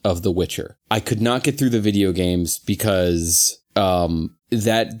ideas of The Witcher. I could not get through the video games because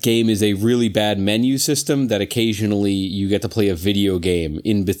that game is a really bad menu system that occasionally you get to play a video game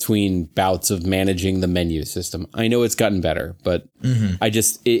in between bouts of managing the menu system. I know it's gotten better, but I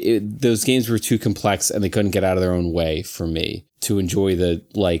just, those games were too complex and they couldn't get out of their own way for me to enjoy the,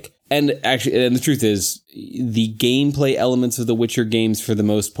 like, and the truth is, the gameplay elements of the Witcher games, for the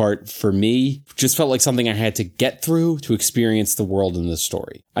most part, for me, just felt like something I had to get through to experience the world and the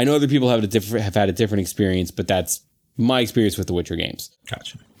story. I know other people have had a different experience, but that's my experience with the Witcher games.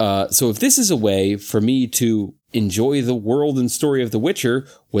 Gotcha. So if this is a way for me to enjoy the world and story of The Witcher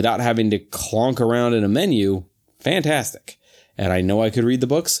without having to clonk around in a menu, fantastic. And I know I could read the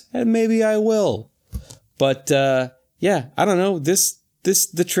books, and maybe I will. But yeah, I don't know.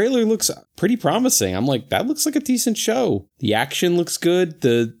 The trailer looks pretty promising. I'm like, that looks like a decent show. The action looks good.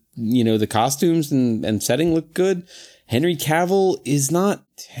 The costumes and setting look good. Henry Cavill is not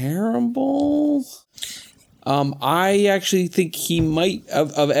terrible. I actually think he might,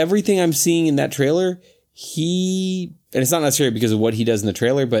 of everything I'm seeing in that trailer, and it's not necessarily because of what he does in the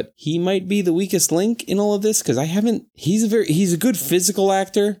trailer, but he might be the weakest link in all of this, because he's a good physical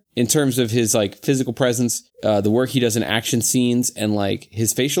actor in terms of his like physical presence, the work he does in action scenes and like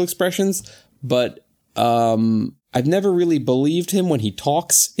his facial expressions. But I've never really believed him when he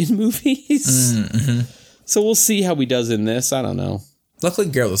talks in movies. Mm-hmm. So we'll see how he does in this. I don't know. Luckily,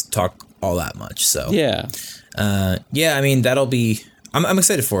 Geralt doesn't talk all that much. So yeah. I mean, that'll be, I'm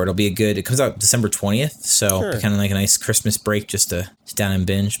excited for it. It comes out December 20th. So Sure. Kind of like a nice Christmas break just to sit down and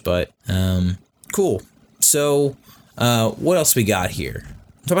binge. But cool. So what else we got here?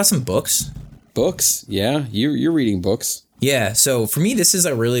 Talk about some books. Books? Yeah. You're reading books. Yeah. So for me, this is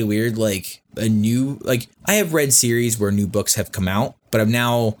a really weird, like a new, like I have read series where new books have come out, but I'm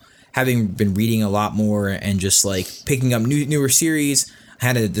now having been reading a lot more and just like picking up newer series. I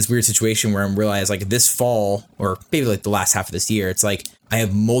had this weird situation where I realized like this fall, or maybe like the last half of this year, it's like I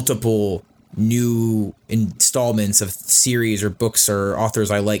have multiple new installments of series or books or authors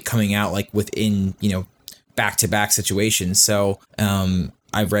I like coming out like within, back-to-back situations. So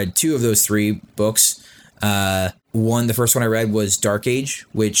I've read 2 of those 3 books. The first one I read was Dark Age,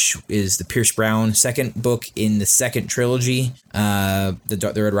 which is the Pierce Brown second book in the second trilogy,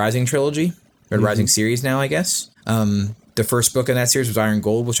 the Red Rising trilogy, Red Rising series now, I guess. The first book in that series was Iron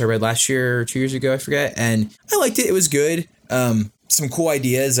Gold, which I read last year or 2 years ago, I forget. And I liked it. It was good. Some cool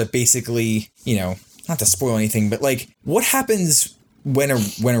ideas of basically, not to spoil anything, but like what happens when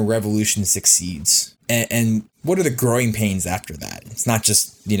a revolution succeeds and what are the growing pains after that? It's not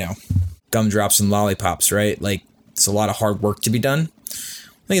just, gumdrops and lollipops, right? Like It's a lot of hard work to be done.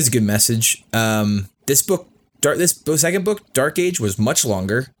 I think it's a good message. This second book, Dark Age, was much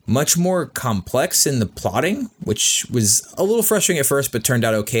longer, much more complex in the plotting, which was a little frustrating at first, but turned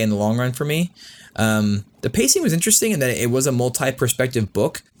out okay in the long run for me. The pacing was interesting in that it was a multi-perspective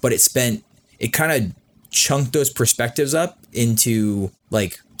book, but it kind of chunked those perspectives up into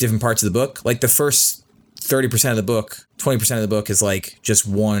like different parts of the book. Like the first 30% of the book, 20% of the book is like just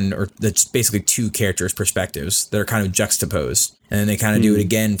one, or that's basically two characters' perspectives that are kind of juxtaposed. And then they kind of do it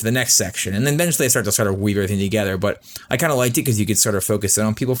again for the next section. And then eventually they start to sort of weave everything together. But I kind of liked it because you could sort of focus in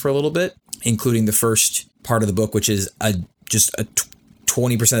on people for a little bit, including the first part of the book, which is just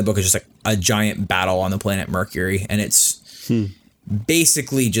 20% of the book is just like a giant battle on the planet Mercury. And it's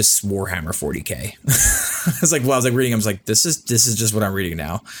basically just Warhammer 40K. It's like, while I was like reading, I was like, this is just what I'm reading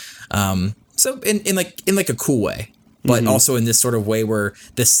now. So in like a cool way, but also in this sort of way where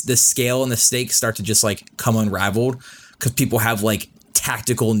the scale and the stakes start to just like come unraveled because people have like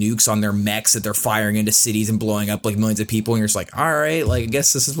tactical nukes on their mechs that they're firing into cities and blowing up like millions of people. And you're just like, all right, like, I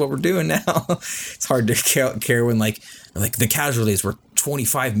guess this is what we're doing now. It's hard to care when like the casualties were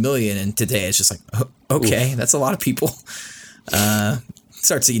 25 million. And today it's just like, okay, that's a lot of people.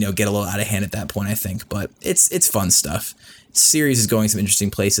 Starts to, get a little out of hand at that point, I think, but it's fun stuff. Series is going some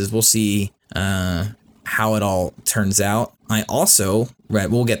interesting places. We'll see how it all turns out.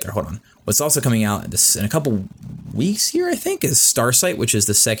 We'll get there. Hold on. What's also coming out in a couple weeks here, I think, is Starsight, which is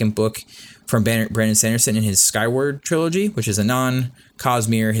the second book from Brandon Sanderson in his Skyward trilogy, which is a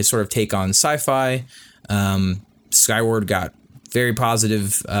non-Cosmere, his sort of take on sci-fi. Skyward got very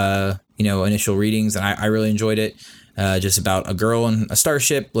positive, initial readings, and I really enjoyed it. Just about a girl and a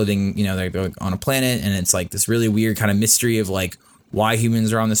starship living, they're on a planet, and it's like this really weird kind of mystery of like why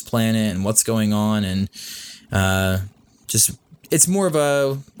humans are on this planet and what's going on, and it's more of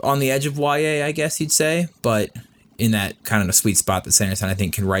a on the edge of YA, I guess you'd say, but in that kind of a sweet spot that Sanderson, I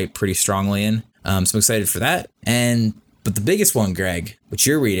think, can write pretty strongly in. So I'm excited for that. But the biggest one, Greg, which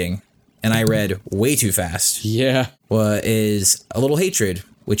you're reading, and I read way too fast. Yeah. Is A Little Hatred,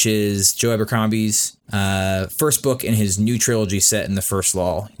 which is Joe Abercrombie's first book in his new trilogy set in the First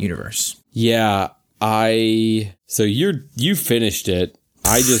Law universe. Yeah, so you finished it.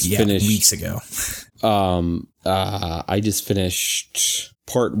 I just finished weeks ago. I just finished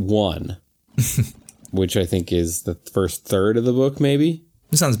part 1, which I think is the first third of the book, maybe.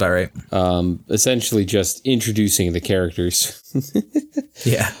 That sounds about right. Essentially just introducing the characters.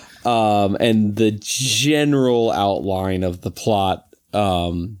 Yeah. And the general outline of the plot.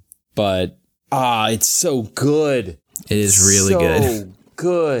 But it's so good. It is really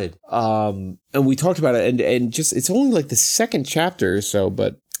good. And we talked about it, and just it's only like the second chapter or so,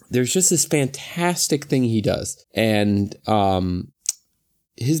 but there's just this fantastic thing he does. And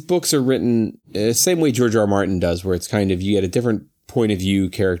his books are written same way George R. R. Martin does, where it's kind of you get a different point of view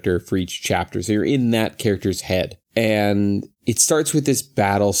character for each chapter. So you're in that character's head. And it starts with this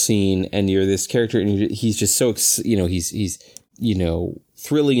battle scene, and you're this character, and he's just so, he's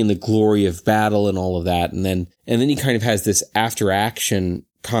thrilling in the glory of battle and all of that. And then he kind of has this after action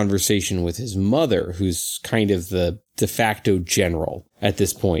conversation with his mother, who's kind of the de facto general at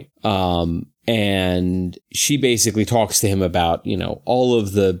this point. And she basically talks to him about, all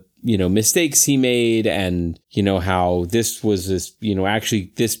of the, mistakes he made, and, how this was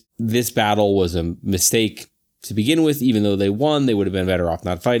actually this battle was a mistake to begin with. Even though they won, they would have been better off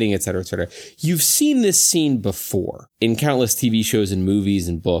not fighting, et cetera, et cetera. You've seen this scene before in countless TV shows and movies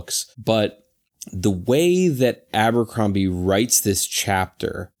and books, but the way that Abercrombie writes this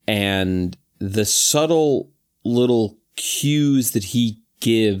chapter and the subtle little cues that he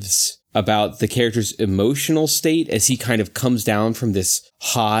gives about the character's emotional state as he kind of comes down from this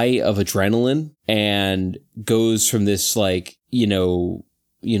high of adrenaline and goes from this like,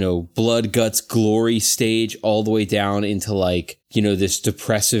 blood, guts, glory stage all the way down into like, this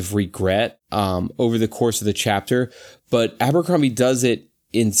depressive regret over the course of the chapter. But Abercrombie does it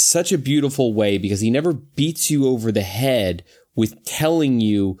in such a beautiful way because he never beats you over the head with telling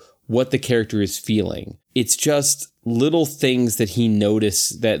you what the character is feeling. It's just little things that he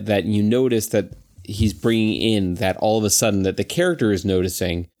noticed that you notice that he's bringing in that all of a sudden that the character is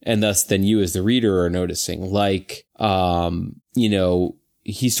noticing, and thus then you as the reader are noticing. Like,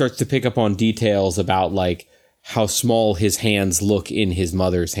 he starts to pick up on details about like how small his hands look in his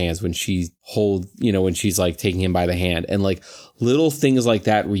mother's hands when she when she's like taking him by the hand, and like little things like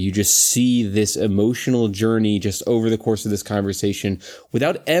that where you just see this emotional journey just over the course of this conversation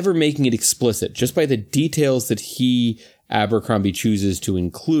without ever making it explicit, just by the details that Abercrombie chooses to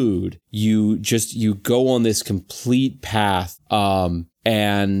include. You go on this complete path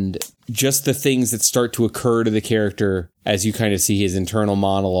and just the things that start to occur to the character as you kind of see his internal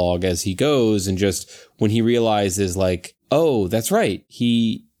monologue as he goes, and just when he realizes like, oh, that's right,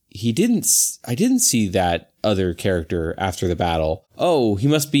 I didn't see that other character after the battle. Oh, he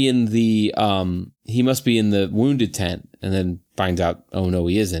must be in the wounded tent, and then finds out, oh no,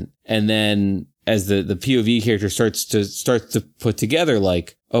 he isn't. And then as the POV character starts to put together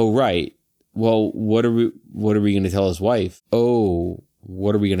like, oh right, well, what are we going to tell his wife? Oh,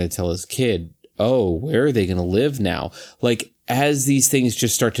 what are we going to tell his kid? Oh, where are they going to live now? Like, as these things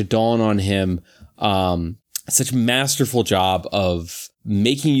just start to dawn on him, such a masterful job of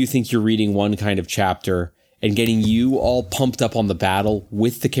making you think you're reading one kind of chapter and getting you all pumped up on the battle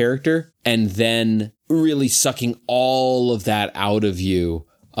with the character, and then really sucking all of that out of you.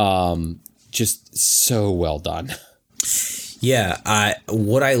 Just so well done. Yeah,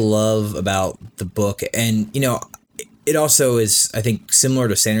 what I love about the book, and it also is, I think, similar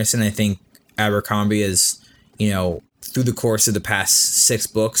to Sanderson. I think Abercrombie is, through the course of the past 6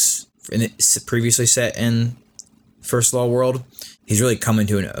 books, previously set in First Law world, he's really come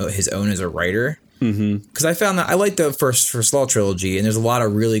into his own as a writer. Because I found that I like the First Law trilogy, and there's a lot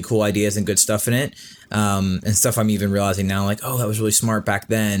of really cool ideas and good stuff in it, and stuff I'm even realizing now, like, oh, that was really smart back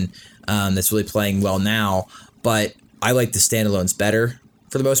then. That's really playing well now. But I like the standalones better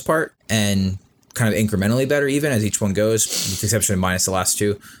for the most part, and kind of incrementally better even as each one goes, with the exception of minus the last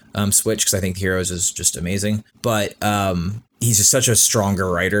 2 Switch, because I think Heroes is just amazing. But he's just such a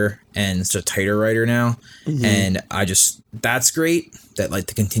stronger writer and such a tighter writer now. And that's great, that like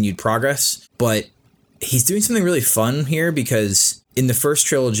the continued progress. But he's doing something really fun here, because in the first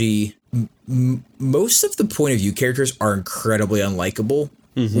trilogy, most of the point of view characters are incredibly unlikable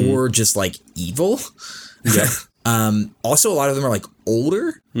or just like evil. Yeah. Also, a lot of them are like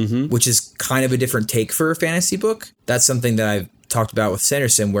older, which is kind of a different take for a fantasy book. That's something that I've talked about with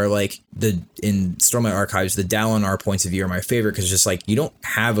Sanderson, where like in Stormlight Archives, the Dalinar points of view are my favorite, because it's just like you don't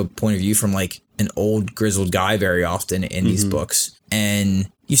have a point of view from like an old grizzled guy very often in these books,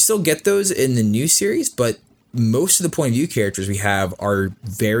 and you still get those in the new series, but most of the point of view characters we have are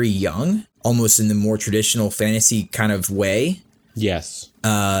very young, almost in the more traditional fantasy kind of way. Yes.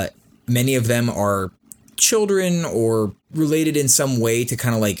 Many of them are children or related in some way to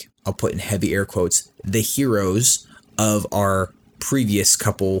kind of like, I'll put in heavy air quotes, the heroes of our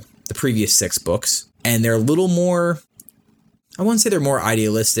the previous 6 books. And they're a little more, I wouldn't say they're more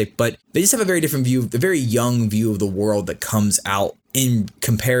idealistic, but they just have a very different view, a very young view of the world that comes out in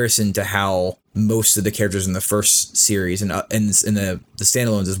comparison to how most of the characters in the first series and in the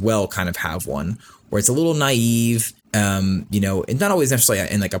standalones as well kind of have one, where it's a little naive, and not always necessarily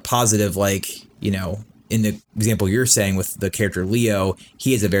in like a positive, like, in the example you're saying with the character Leo,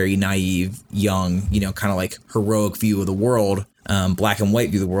 he is a very naive, young, kind of like heroic view of the world, black and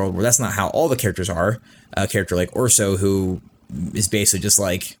white view of the world, where that's not how all the characters are. A character like Orso, who is basically just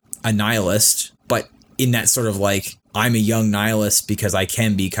like a nihilist, but in that sort of like, I'm a young nihilist because I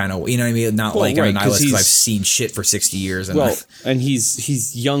can be kind of, Not like I'm a nihilist because I've seen shit for 60 years. And and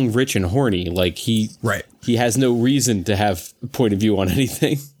he's young, rich, and horny. Like he has no reason to have a point of view on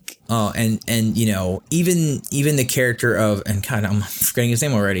anything. Oh, and even the character of, and God, I'm forgetting his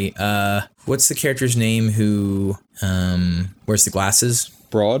name already. What's the character's name who wears the glasses?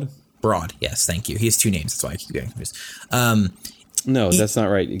 Broad, yes, thank you. He has 2 names, that's why I keep getting confused. No, that's not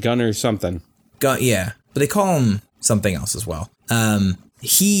right. Gunner something. Yeah, but they call him something else as well.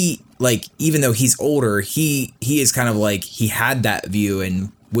 He, like, even though he's older, he is kind of like, he had that view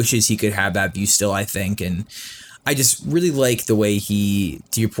and wishes he could have that view still, I think. And I just really like the way he,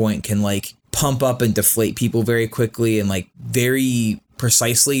 to your point, can like pump up and deflate people very quickly and like very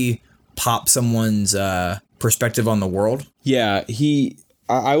precisely pop someone's perspective on the world. Yeah,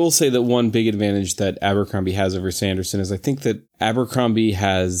 I will say that one big advantage that Abercrombie has over Sanderson is I think that Abercrombie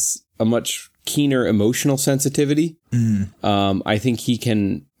has a much keener emotional sensitivity. I think he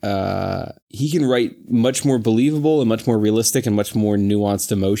can write much more believable and much more realistic and much more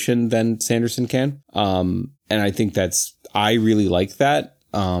nuanced emotion than Sanderson can. And I think I really like that.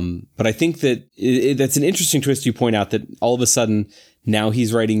 But I think that that's an interesting twist you point out, that all of a sudden now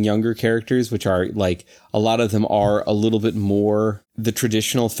he's writing younger characters, which are like, a lot of them are a little bit more the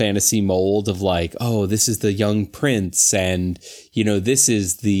traditional fantasy mold of like, oh, this is the young prince, and, this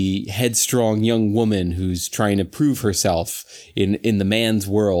is the headstrong young woman who's trying to prove herself in the man's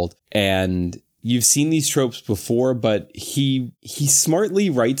world. And you've seen these tropes before, but he smartly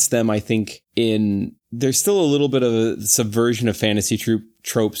writes them, I think, there's still a little bit of a subversion of fantasy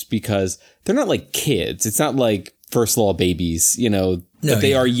tropes, because they're not like kids. It's not like First Law babies, but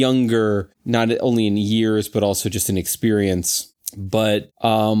they are younger, not only in years, but also just in experience. But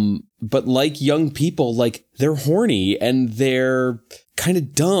like young people, like they're horny and they're kind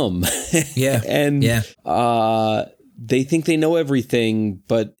of dumb. Yeah. And they think they know everything,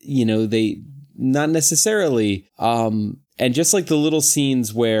 but they not necessarily. And just like the little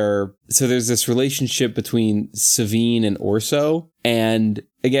scenes where, so there's this relationship between Savine and Orso. And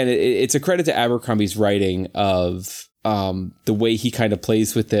again, it's a credit to Abercrombie's writing of the way he kind of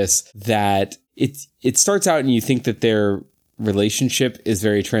plays with this, that it starts out and you think that their relationship is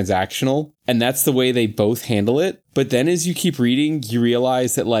very transactional, and that's the way they both handle it. But then as you keep reading, you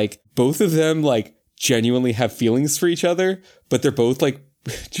realize that like both of them like genuinely have feelings for each other, but they're both like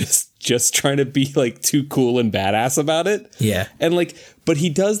just trying to be like too cool and badass about it. Yeah. And like, but he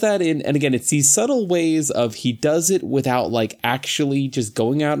does that and again, it's these subtle ways of he does it without like actually just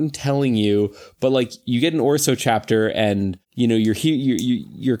going out and telling you, but like you get an Orso chapter and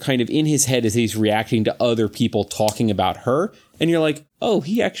you're kind of in his head as he's reacting to other people talking about her. And you're like, oh,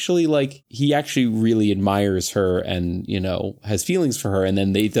 he actually really admires her and, has feelings for her. And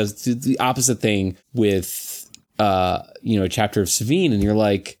then they does the opposite thing with, a chapter of Savine, and you're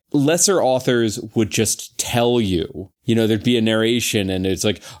like, lesser authors would just tell you, there'd be a narration and it's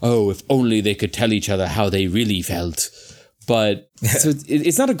like, oh, if only they could tell each other how they really felt. But so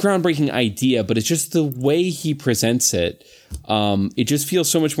it's not a groundbreaking idea, but it's just the way he presents it. It just feels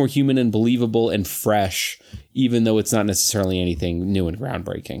so much more human and believable and fresh, even though it's not necessarily anything new and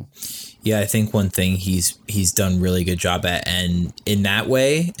groundbreaking. Yeah, I think one thing he's done really good job at, and in that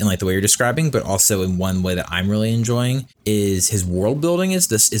way, and like the way you're describing, but also in one way that I'm really enjoying, is his world building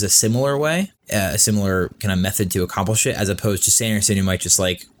is a similar way, a similar kind of method to accomplish it, as opposed to Sanderson, who might just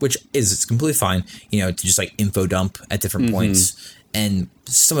like, which is completely fine, to just like info dump at different points. And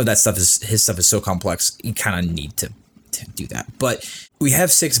some of that stuff his stuff is so complex, you kind of need to do that. But we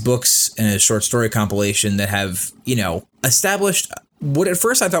have 6 books and a short story compilation that have, established what at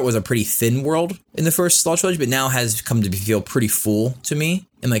first I thought was a pretty thin world in the first Sloth trilogy, but now has come to feel pretty full to me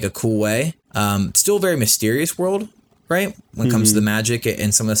in like a cool way. Still a very mysterious world, right? When it comes to the magic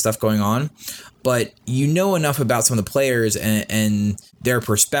and some of the stuff going on. But enough about some of the players and their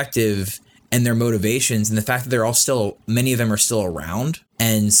perspective and their motivations, and the fact that they're all still, many of them are still around.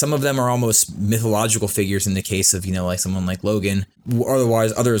 And some of them are almost mythological figures in the case of, like someone like Logan.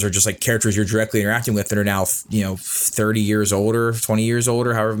 Otherwise, others are just like characters you're directly interacting with that are now, 30 years older, 20 years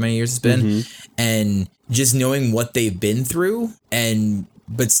older, however many years it's been. And just knowing what they've been through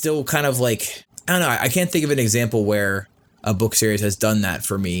but still kind of like, I don't know, I can't think of an example where a book series has done that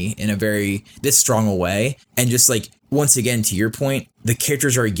for me in this strong a way. And just like, once again, to your point, the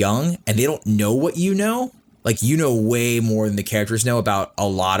characters are young and they don't know what you know. Like, way more than the characters know about a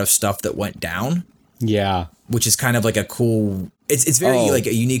lot of stuff that went down. Yeah. Which is kind of like a cool, it's very like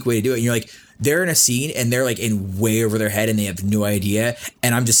a unique way to do it. And you're like, they're in a scene and they're like in way over their head and they have no idea.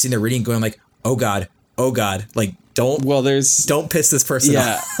 And I'm just sitting there reading going like, oh God, like don't piss this person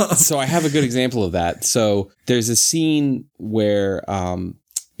off. So I have a good example of that. So there's a scene where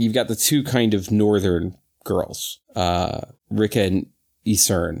you've got the two kind of northern girls, Rika and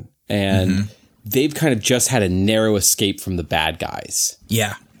Isern, and they've kind of just had a narrow escape from the bad guys.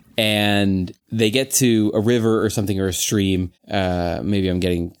 Yeah. And they get to a river or something, or a stream. Maybe I'm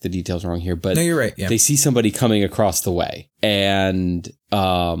getting the details wrong here, but no, you're right. Yeah. They see somebody coming across the way, and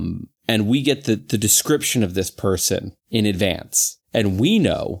we get the description of this person in advance. And we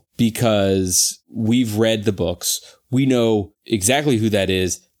know, because we've read the books, we know exactly who that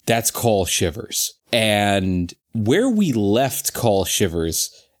is. That's Caul Shivers. And where we left Caul Shivers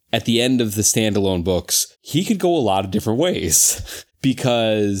at the end of the standalone books, he could go a lot of different ways.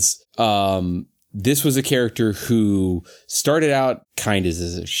 Because this was a character who started out kind of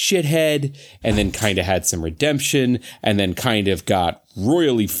as a shithead, and then kind of had some redemption, and then kind of got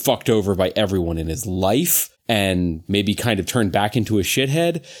royally fucked over by everyone in his life, and maybe kind of turned back into a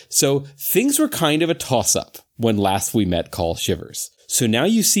shithead. So things were kind of a toss-up when last we met Caul Shivers. So now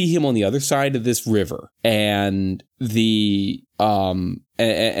you see him on the other side of this river, and the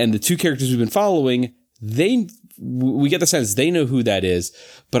two characters we've been following, we get the sense they know who that is,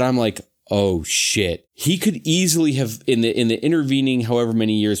 but I'm like, oh shit. He could easily have, in the intervening however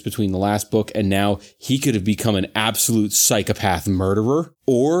many years between the last book and now, he could have become an absolute psychopath murderer,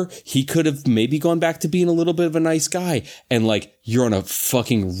 or he could have maybe gone back to being a little bit of a nice guy. And like, you're on a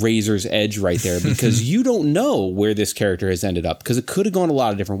fucking razor's edge right there, because you don't know where this character has ended up, because it could have gone a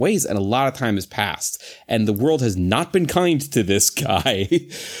lot of different ways, and a lot of time has passed, and the world has not been kind to this guy.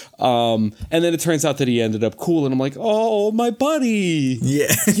 And then it turns out that he ended up cool, and I'm like, oh, my buddy.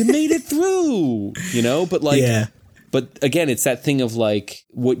 Yeah. You made it through, but like, But again, it's that thing of like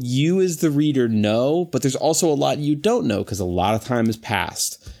what you as the reader know, but there's also a lot you don't know because a lot of time has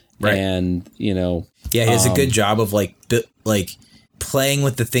passed. Right. And, you know. Yeah, he does a good job of like playing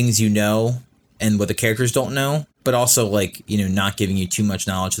with the things you know and what the characters don't know, but also like, you know, not giving you too much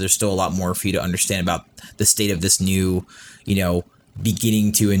knowledge. There's still a lot more for you to understand about the state of this new, you know,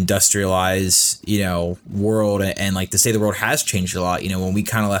 beginning to industrialize, you know, world. And like the state of the world has changed a lot. You know, when we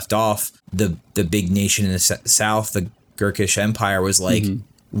kind of left off, the big nation in the south, the Gurkish Empire, was like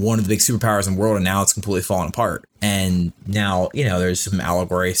one of the big superpowers in the world, and now it's completely fallen apart. And now, you know, there's some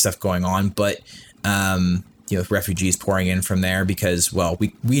allegory stuff going on, but you know, refugees pouring in from there because, well,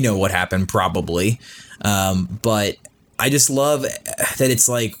 we know what happened probably. But I just love that it's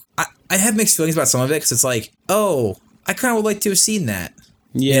like, I have mixed feelings about some of it because it's like, oh, I kind of would like to have seen that,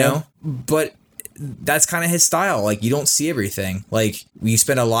 you know, but that's kind of his style. Like, you don't see everything. Like, we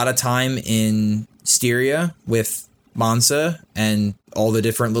spend a lot of time in Styria with Mansa and all the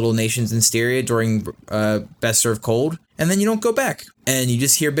different little nations in Styria during Best Served Cold. And then you don't go back and you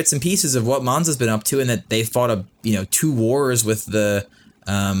just hear bits and pieces of what Mansa's been up to, and that they fought 2 wars with the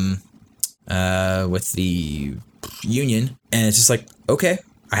Union. And it's just like, okay,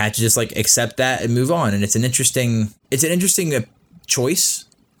 I had to just like accept that and move on. And it's an interesting choice.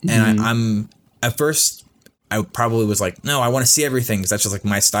 And I'm at first I probably was like, no, I want to see everything because that's just like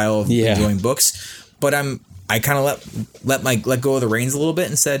my style of enjoying books. But I kind of let go of the reins a little bit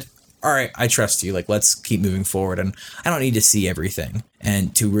and said, all right, I trust you. Like, let's keep moving forward. And I don't need to see everything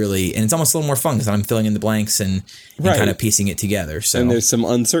and it's almost a little more fun because I'm filling in the blanks and kind of piecing it together. So, and there's some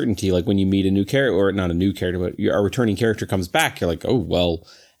uncertainty, like when you meet a new character, or not a new character, but a returning character comes back, you're like, oh, well,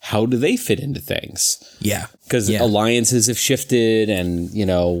 how do they fit into things? Yeah. Because alliances have shifted, and, you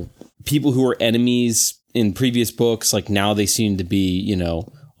know, people who were enemies in previous books, like now they seem to be, you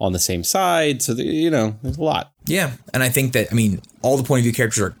know, on the same side. So, you know, there's a lot. Yeah. And I think that, I mean, all the point of view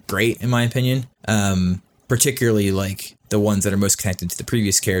characters are great, in my opinion, particularly like the ones that are most connected to the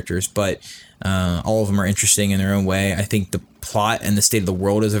previous characters. But all of them are interesting in their own way. I think the plot and the state of the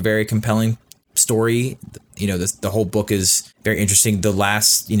world is a very compelling story. You know, the whole book is very interesting. The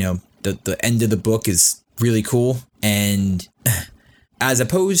last, you know, the end of the book is really cool. And as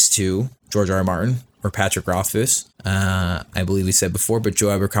opposed to George R. R. Martin or Patrick Rothfuss, I believe we said before, but Joe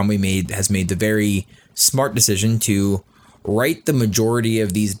Abercrombie has made the very smart decision to write the majority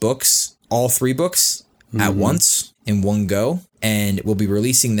of these books, all 3 books, at once in one go, and we'll be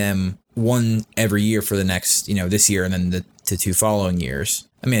releasing them one every year for the next, you know, this year and then the 2 following years.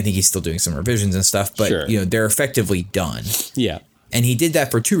 I mean, I think he's still doing some revisions and stuff, but you know, they're effectively done. Yeah. And he did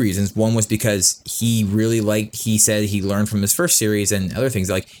that for 2 reasons. One was because he said he learned from his first series and other things,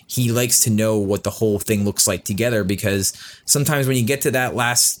 like he likes to know what the whole thing looks like together, because sometimes when you get to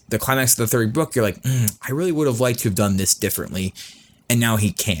the climax of the 3rd book, you're like, I really would have liked to have done this differently. And now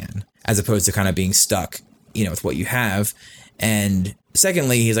he can, as opposed to kind of being stuck, you know, with what you have. And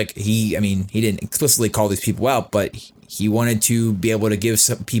secondly, he's like, he didn't explicitly call these people out, but he wanted to be able to give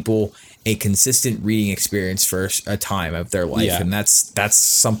some people a consistent reading experience for a time of their life. And that's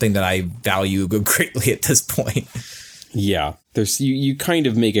something that I value greatly at this point. Yeah. You kind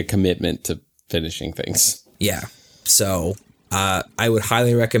of make a commitment to finishing things. Yeah. So I would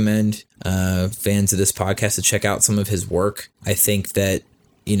highly recommend fans of this podcast to check out some of his work. I think that,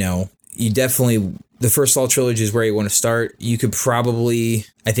 you know, you definitely, the First Law trilogy is where you want to start. You could probably,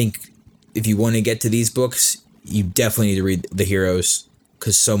 I think, if you want to get to these books, you definitely need to read The Heroes,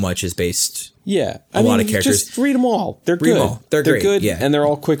 because so much is based. Yeah, a lot of characters. Just read them all. They're good. They're great. Good, and they're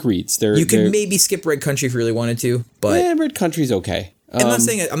all quick reads. You could maybe skip Red Country if you really wanted to, but Red Country's okay. I'm not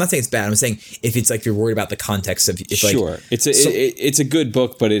saying it's bad. I'm saying if it's like you're worried about the context of it's a good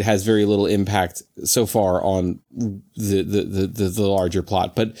book, but it has very little impact so far on the larger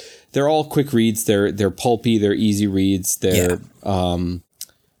plot. But they're all quick reads. They're pulpy. They're easy reads. They're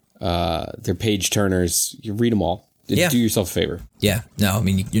page turners. You read them all. Do yourself a favor. Yeah. No, I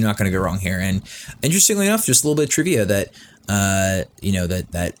mean, you're not going to go wrong here. And interestingly enough, just a little bit of trivia that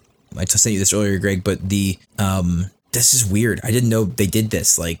that I sent you this earlier, Greg, but this is weird. I didn't know they did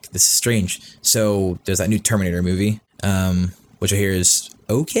this. Like, this is strange. So there's that new Terminator movie, which I hear is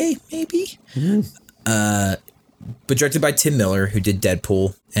okay, maybe. But directed by Tim Miller, who did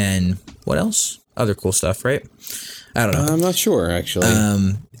Deadpool and what else? Other cool stuff, right? I don't know. I'm not sure, actually.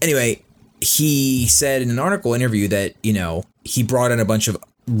 Anyway, he said in an article interview that, you know, he brought in a bunch of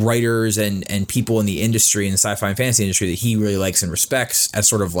writers and people in the industry, in the sci-fi and fantasy industry, that he really likes and respects as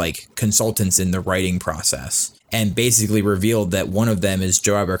sort of like consultants in the writing process, and basically revealed that one of them is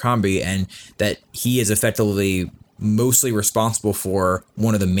Joe Abercrombie, and that he is effectively mostly responsible for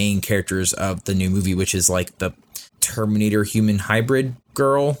one of the main characters of the new movie, which is like the Terminator human hybrid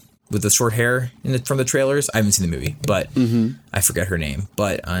girl with the short hair from the trailers. I haven't seen the movie, but I forget her name.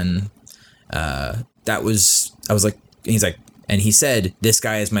 But I was like, he's like, and he said, this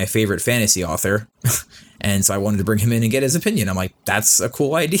guy is my favorite fantasy author. And so I wanted to bring him in and get his opinion. I'm like, that's a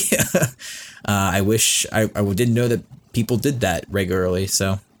cool idea. I wish I didn't know that people did that regularly.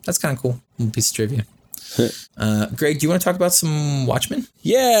 So that's kind of cool. A piece of trivia. Greg, do you want to talk about some Watchmen?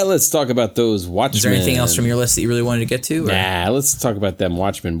 Yeah, let's talk about those Watchmen. Is there anything else from your list that you really wanted to get to? Or? Nah, let's talk about them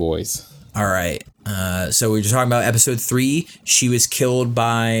Watchmen boys. All right. So we were talking about episode 3. She was killed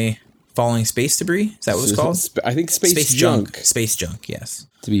by falling space debris. Is that what it's called? I think space junk. Space junk, yes.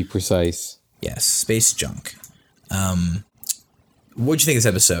 To be precise. Yes, space junk. What'd you think of this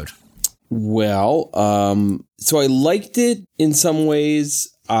episode? Well, so I liked it in some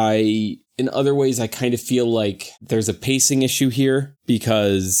ways. In other ways, I kind of feel like there's a pacing issue here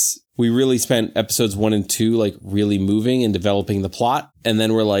because we really spent episodes 1 and 2 like really moving and developing the plot. And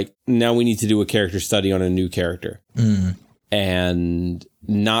then we're like, now we need to do a character study on a new character and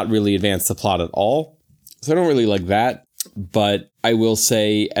not really advance the plot at all. So I don't really like that. But I will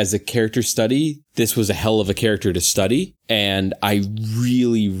say as a character study, this was a hell of a character to study. And I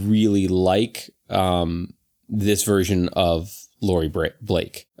really, really like this version of Laurie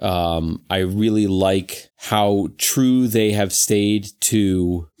Blake. I really like how true they have stayed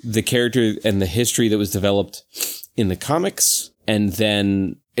to the character and the history that was developed in the comics, and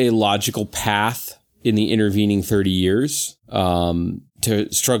then a logical path in the intervening 30 years to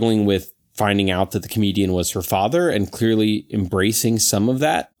struggling with finding out that the comedian was her father and clearly embracing some of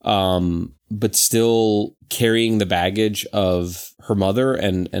that, but still carrying the baggage of her mother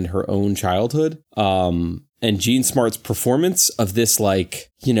and her own childhood. And Jean Smart's performance of this, like,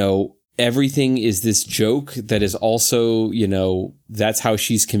 you know, everything is this joke that is also, you know, that's how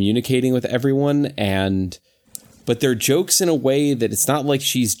she's communicating with everyone. But they're jokes in a way that it's not like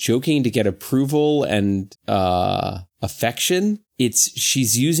she's joking to get approval and affection.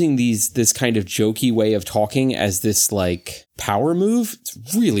 She's using this kind of jokey way of talking as this like power move.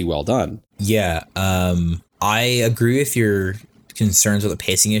 It's really well done. Yeah, I agree with your concerns with the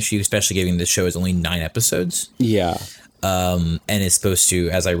pacing issue, especially given the show is only 9 episodes. Yeah. And it's supposed to,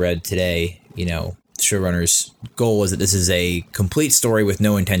 as I read today, you know, the showrunner's goal is that this is a complete story with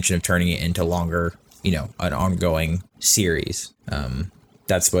no intention of turning it into longer, you know, an ongoing series.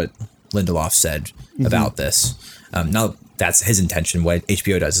 That's what Lindelof said about this. Now that's his intention. What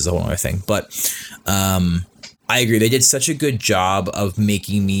HBO does is a whole other thing. But I agree. They did such a good job of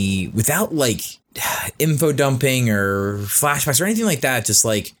making me, without like info dumping or flashbacks or anything like that, just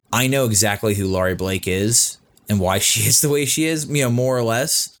like I know exactly who Laurie Blake is and why she is the way she is, you know, more or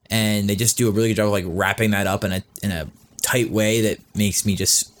less. And they just do a really good job of like wrapping that up in a tight way that makes me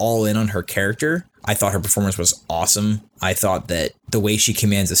just all in on her character. I thought her performance was awesome. I thought that the way she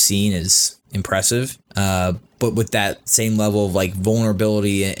commands a scene is impressive. But with that same level of like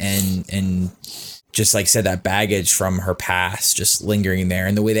vulnerability and just like said, that baggage from her past just lingering there,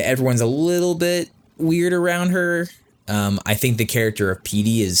 and the way that everyone's a little bit weird around her. I think the character of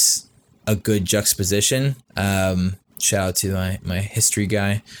Petey is a good juxtaposition. Shout out to my history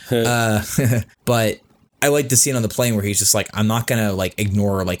guy. But I like the scene on the plane where he's just like, I'm not gonna like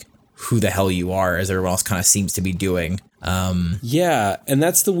ignore like who the hell you are, as everyone else kind of seems to be doing. Yeah, and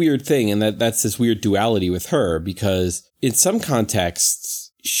that's the weird thing, and that's this weird duality with her, because in some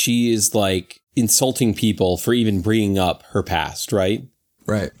contexts she is like insulting people for even bringing up her past, right?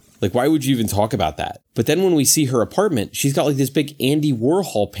 Right. Like, why would you even talk about that? But then when we see her apartment, she's got like this big Andy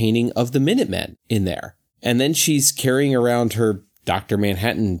Warhol painting of the Minutemen in there. And then she's carrying around her Dr.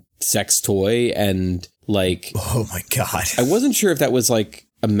 Manhattan sex toy and like... Oh my God. I wasn't sure if that was like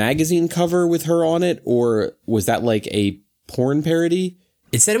a magazine cover with her on it, or was that like a porn parody?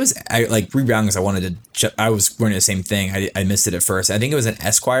 It said it was, I like rebound because I was wearing the same thing. I missed it at first. I think it was an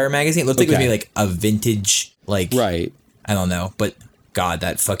Esquire magazine. It looked like it was maybe like a vintage, like, right. I don't know. But God,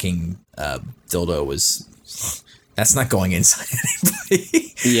 that fucking dildo was, that's not going inside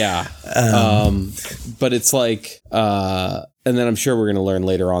anybody. Yeah. But it's like, and then I'm sure we're going to learn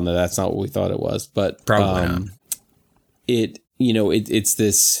later on that that's not what we thought it was, but probably not. It's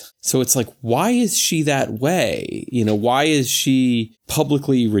this, so it's like, why is she that way? You know, why is she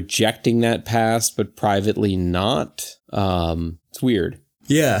publicly rejecting that past, but privately not? It's weird.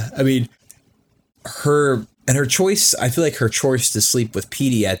 Yeah. I mean, her choice, I feel like her choice to sleep with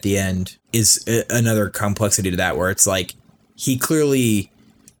Petey at the end is another complexity to that, where it's like, he clearly,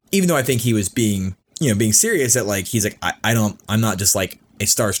 even though I think he was being serious, that like, he's like, I'm not just like a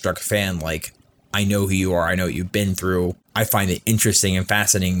starstruck fan. Like, I know who you are. I know what you've been through. I find it interesting and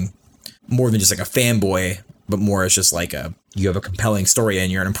fascinating more than just like a fanboy but more as just like you have a compelling story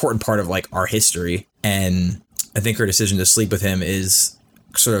and you're an important part of like our history. And I think her decision to sleep with him is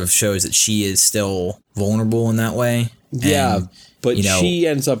sort of shows that she is still vulnerable in that way. Yeah. And, but she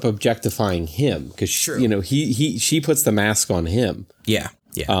ends up objectifying him because, she puts the mask on him. Yeah.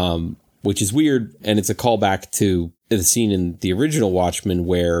 Yeah. Which is weird. And it's a callback to the scene in the original Watchmen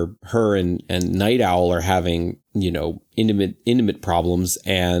where her and Night Owl are having, intimate problems,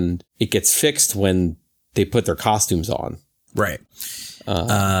 and it gets fixed when they put their costumes on. Right.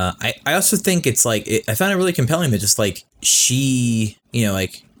 I also think it's like, I found it really compelling that just like she,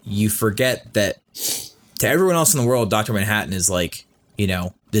 like you forget that to everyone else in the world, Dr. Manhattan is like,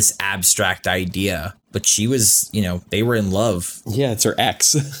 this abstract idea, but she was, they were in love. Yeah. It's her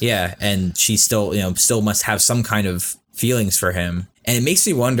ex. Yeah. And she still, still must have some kind of feelings for him. And it makes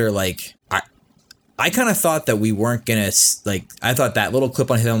me wonder, like, I kind of thought that we weren't going to, like, I thought that little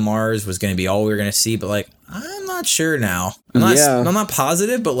clip on him on Mars was going to be all we were going to see, but like, I'm not sure now. I'm not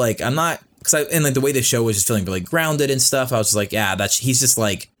positive, but like, I'm not, and like the way the show was just feeling really grounded and stuff, I was just like, yeah, he's just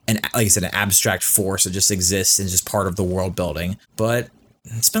like like I said, an abstract force that just exists and just part of the world building. But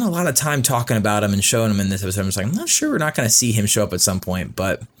spent a lot of time talking about him and showing him in this episode. I'm just like, I'm not sure we're not going to see him show up at some point,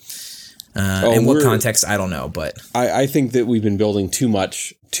 but in what context, I don't know. But I think that we've been building too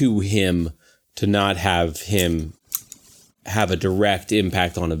much to him to not have him have a direct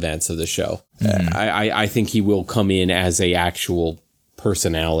impact on events of the show. Mm-hmm. I think he will come in as a actual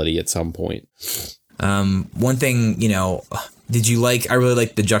personality at some point. One thing, did you like, I really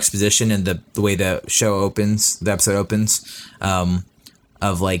like the juxtaposition and the way the episode opens,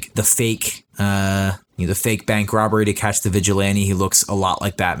 of like the fake, the fake bank robbery to catch the vigilante. He looks a lot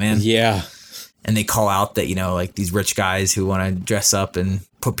like Batman. Yeah. And they call out that, like these rich guys who want to dress up and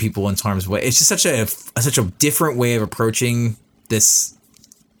put people in harm's way. It's just such a different way of approaching this,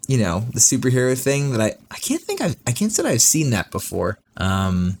 the superhero thing that I can't say I've seen that before.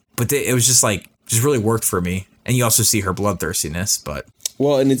 But it was just really worked for me. And you also see her bloodthirstiness, but.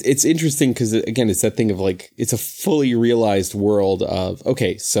 Well, and it's interesting because, again, it's that thing of like, it's a fully realized world of,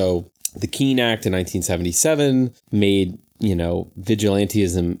 okay, so the Keene Act in 1977 made,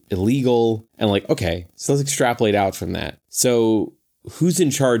 vigilantism illegal. And like, okay, so let's extrapolate out from that. So who's in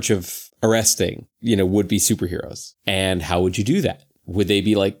charge of arresting, would-be superheroes? And how would you do that? Would they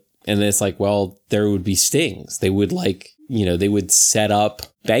be like, and then it's like, well, there would be stings. They would they would set up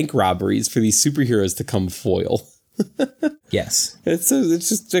bank robberies for these superheroes to come foil. Yes.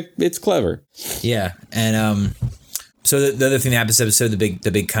 It's clever. Yeah. And so the other thing that happens in this episode,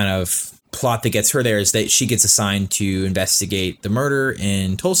 the big kind of plot that gets her there is that she gets assigned to investigate the murder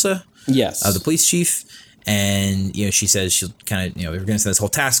in Tulsa. Yes. Of the police chief. And, she says she'll kind of, we're going to send this whole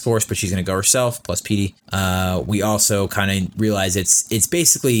task force, but she's going to go herself, plus Petey. We also kind of realize it's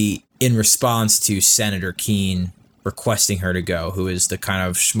basically in response to Senator Keene requesting her to go, who is the kind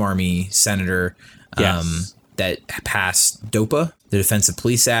of schmarmy senator that passed DOPA, the Defensive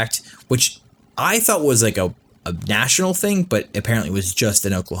Police Act, which I thought was like a national thing, but apparently was just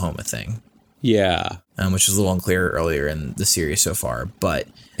an Oklahoma thing. Yeah. Which is a little unclear earlier in the series so far. But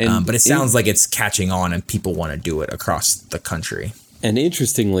it sounds like it's catching on and people want to do it across the country. And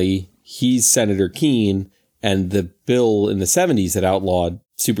interestingly, he's Senator Keene, and the bill in the 70s that outlawed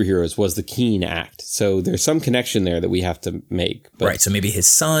superheroes was the Keene Act. So there's some connection there that we have to make. But, right. So maybe his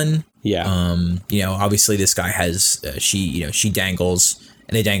son. Yeah. Obviously this guy has, she dangles,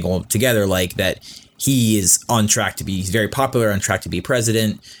 and they dangle together like that. He is on track to be, he's very popular, on track to be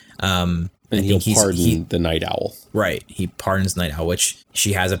president. And he'll pardon the Night Owl. Right. He pardons Night Owl, which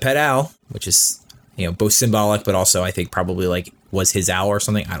she has a pet owl, which is, both symbolic, but also I think probably like was his owl or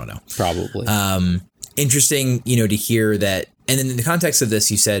something. I don't know. Probably. Interesting, to hear that. And in the context of this,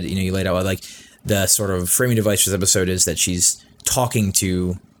 you said, you laid out like the sort of framing device for this episode is that she's talking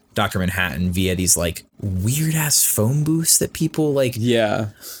to Dr. Manhattan via these like weird ass phone booths that people like.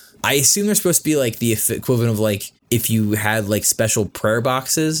 Yeah. I assume they're supposed to be like the equivalent of like if you had like special prayer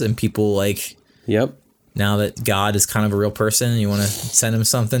boxes and people like. Yep. Now that God is kind of a real person, you want to send him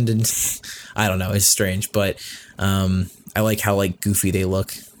something to. I don't know. It's strange, but I like how like goofy they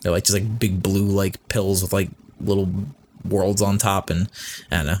look. They're like just like big blue like pills with like little worlds on top, and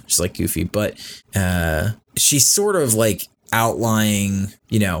I don't know, just like goofy. But she's sort of like outlining,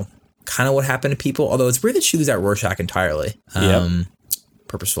 kind of what happened to people. Although it's weird that she leaves out Rorschach entirely.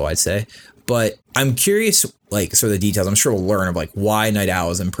 Purposeful, I'd say. But I'm curious, like, sort of the details. I'm sure we'll learn of like why Night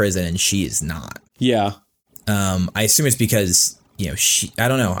Owl is in prison and she is not. Yeah. I assume it's because she. I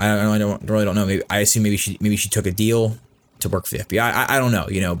don't know. I don't know. Maybe I assume maybe she took a deal to work for the FBI. I don't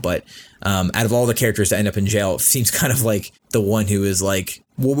know. But out of all the characters that end up in jail, it seems kind of like the one who is like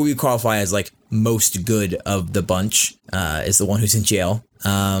what would we qualify as like most good of the bunch, is the one who's in jail.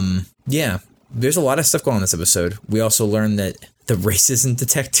 Yeah, there's a lot of stuff going on in this episode. We also learned that the racism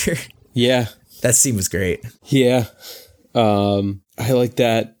detector. Yeah. That scene was great. Yeah. I like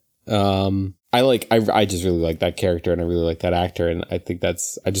that. I just really like that character, and I really like that actor, and I think I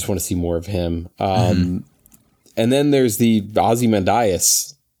just want to see more of him. And then there's the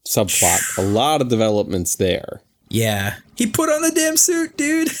Ozymandias subplot. A lot of developments there. Yeah. He put on the damn suit,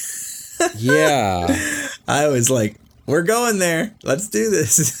 dude. Yeah. I was like, we're going there. Let's do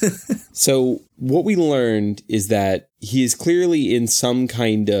this. So what we learned is that he is clearly in some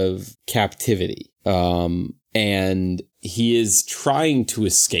kind of captivity. And he is trying to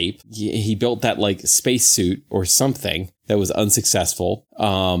escape. He built that like spacesuit or something that was unsuccessful.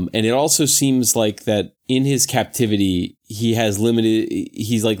 And it also seems like that in his captivity, he's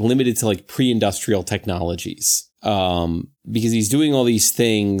limited to like pre-industrial technologies. Because he's doing all these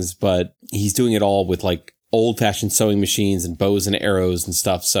things, but he's doing it all with like old-fashioned sewing machines and bows and arrows and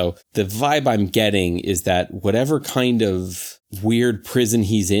stuff. So the vibe I'm getting is that whatever kind of weird prison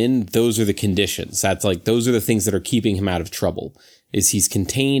he's in, those are the conditions. That's like, those are the things that are keeping him out of trouble, is he's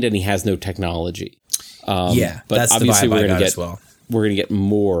contained and he has no technology. Yeah, but that's obviously the vibe I got as well. We're going to get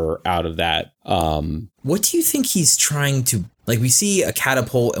more out of that. What do you think he's trying to, like, we see a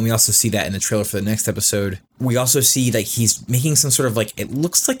catapult, and we also see that in the trailer for the next episode. We also see like he's making some sort of like, it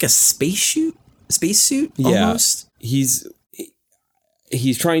looks like a spacesuit almost. He's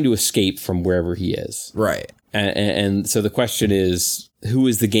trying to escape from wherever he is. Right. And so the question is, who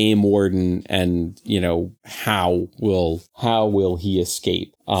is the game warden, and, how will he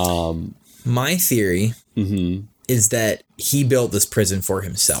escape? My theory is that he built this prison for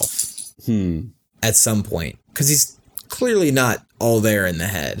himself at some point, because he's clearly not all there in the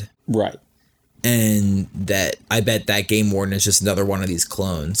head. Right. And that I bet that game warden is just another one of these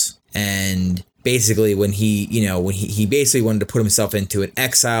clones. And basically when he basically wanted to put himself into an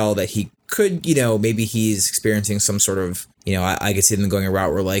exile that he could, maybe he's experiencing some sort of, I could see them going a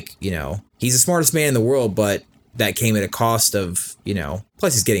route where like, he's the smartest man in the world, but that came at a cost of,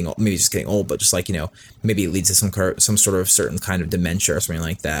 plus he's getting old, maybe he's just getting old, but just like, maybe it leads to some sort of certain kind of dementia or something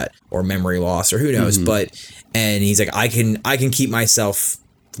like that, or memory loss, or who knows. And he's like, I can keep myself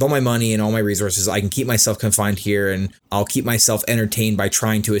with all my money and all my resources, I can keep myself confined here, and I'll keep myself entertained by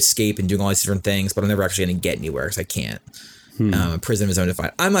trying to escape and doing all these different things, but I'm never actually going to get anywhere because I can't. A prison is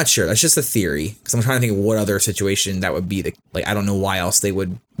undefined. I'm not sure. That's just a theory, because I'm trying to think of what other situation that would be I don't know why else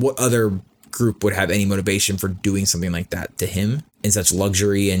what other group would have any motivation for doing something like that to him in such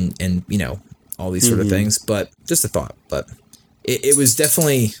luxury and all these sort of things. But just a thought. But it was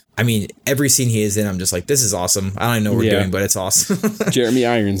definitely, every scene he is in, I'm just like, this is awesome. I don't even know what we're doing, but it's awesome. Jeremy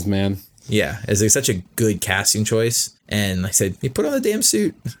Irons, man. Yeah, it's like such a good casting choice. And like I said, he put on the damn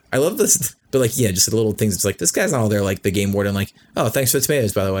suit. I love this. But like, yeah, just the little things. It's like, this guy's not all there like the game warden, like, oh, thanks for the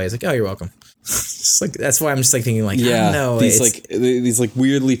tomatoes, by the way. It's like, oh, you're welcome. Just like, that's why I'm just like thinking like, yeah, no, these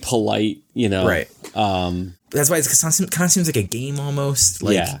weirdly polite, right. That's why it kind of seems like a game almost.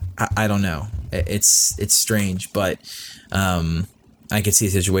 Like, yeah. I don't know. It's strange, but I could see a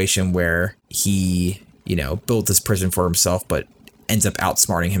situation where he, built this prison for himself, but ends up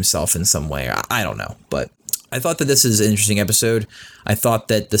outsmarting himself in some way. I don't know, but I thought that this is an interesting episode. I thought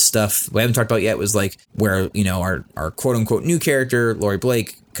that the stuff we haven't talked about yet was like where, our quote unquote new character, Laurie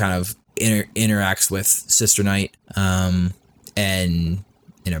Blake, kind of interacts with Sister Night, and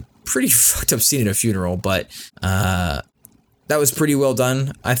in a pretty fucked up scene at a funeral, but that was pretty well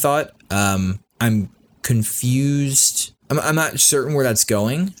done, I thought. I'm confused. I'm not certain where that's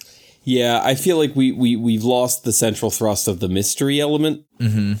going. Yeah, I feel like we've lost the central thrust of the mystery element.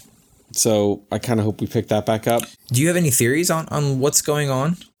 Mm-hmm. So I kind of hope we pick that back up. Do you have any theories on what's going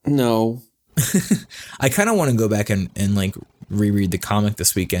on? No. I kind of want to go back and like reread the comic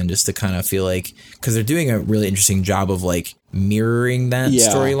this weekend just to kind of feel like, because they're doing a really interesting job of like mirroring that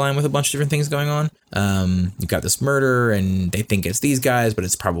storyline with a bunch of different things going on. You've got this murder and they think it's these guys, but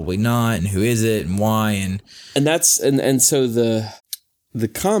it's probably not. And who is it and why? And that's and so the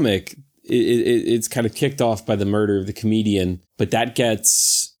comic, it's kind of kicked off by the murder of the comedian, but that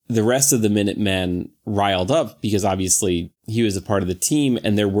gets the rest of the Minutemen riled up because obviously he was a part of the team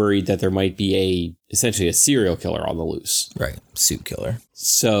and they're worried that there might be essentially a serial killer on the loose. Right. Suit killer.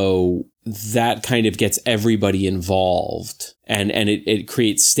 So that kind of gets everybody involved and it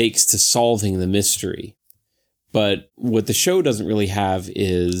creates stakes to solving the mystery. But what the show doesn't really have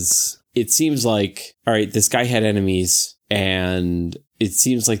is, it seems like, all right, this guy had enemies and it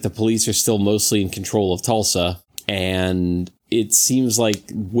seems like the police are still mostly in control of Tulsa, and it seems like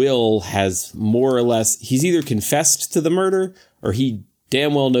Will has more or less, he's either confessed to the murder or he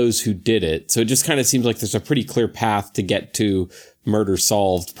damn well knows who did it. So it just kind of seems like there's a pretty clear path to get to murder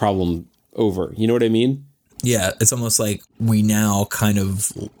solved, problem over. You know what I mean? Yeah, it's almost like we now kind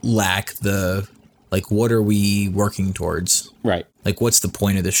of lack the, like, what are we working towards? Right. Like, what's the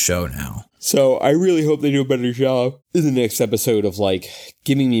point of this show now? So I really hope they do a better job in the next episode of, like,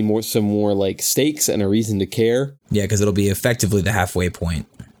 giving me some more, like, stakes and a reason to care. Yeah, because it'll be effectively the halfway point.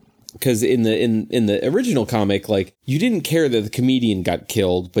 Because in the original comic, like, you didn't care that the comedian got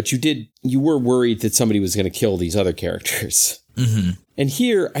killed, but you were worried that somebody was going to kill these other characters. Mm-hmm. And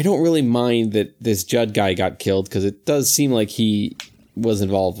here, I don't really mind that this Judd guy got killed, because it does seem like he was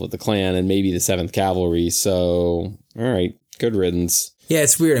involved with the Klan and maybe the 7th Cavalry. So, all right, good riddance. Yeah,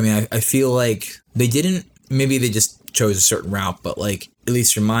 it's weird. I mean, I feel like maybe they just chose a certain route, but, like, at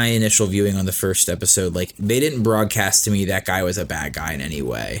least from my initial viewing on the first episode, like, they didn't broadcast to me that guy was a bad guy in any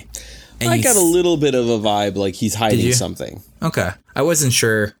way. And I got a little bit of a vibe like he's hiding something. Okay. I wasn't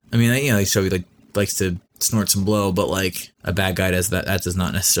sure. I mean, you know, so he likes to snort some blow, but, like, a bad guy does that does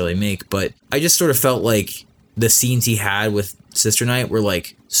not necessarily make. But I just sort of felt like the scenes he had with Sister Night were,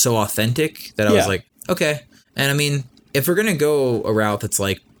 like, so authentic that I was like, okay. And I mean, if we're gonna go a route that's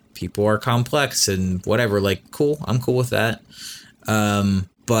like people are complex and whatever, like, cool, I'm cool with that.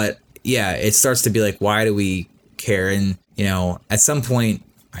 But yeah, it starts to be like, why do we care? And, you know, at some point,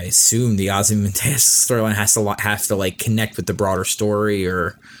 I assume the Ozymandias storyline has to like connect with the broader story,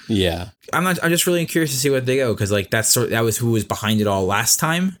 or I'm just really curious to see what they go, because, like, that was who was behind it all last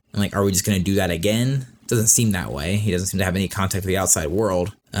time, and, like, are we just gonna do that again? Doesn't seem that way. He doesn't seem to have any contact with the outside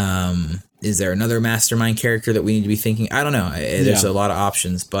world. Is there another mastermind character that we need to be thinking? I don't know. There's a lot of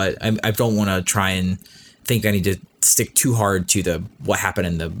options, but I don't want to try and think I need to stick too hard to what happened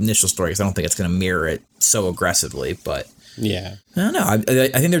in the initial story, because I don't think it's going to mirror it so aggressively. But yeah, I don't know. I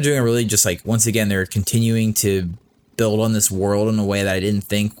think they're doing a really, just, like, once again, they're continuing to build on this world in a way that I didn't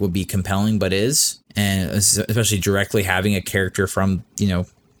think would be compelling, but is, and especially directly having a character from, you know,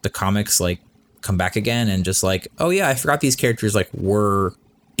 the comics, like, come back again and just like, oh yeah, I forgot these characters, like, were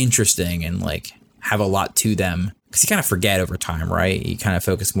interesting and, like, have a lot to them, because you kind of forget over time, right? You kind of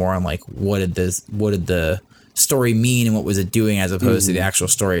focus more on, like, what did the story mean and what was it doing, as opposed to the actual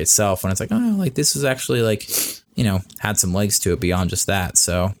story itself, when it's like, oh, like, this was actually, like, you know, had some legs to it beyond just that.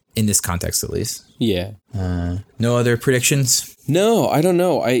 So in this context, at least. No other predictions? No, I don't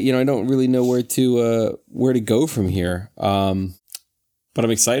know. I don't really know where to go from here. But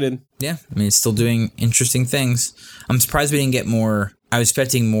I'm excited. Yeah, I mean, it's still doing interesting things. I'm surprised we didn't get more. I was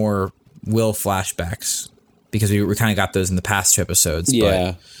expecting more Will flashbacks, because we kind of got those in the past 2 episodes.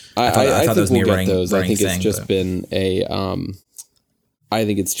 Yeah, but I thought think we'll get those. I think it's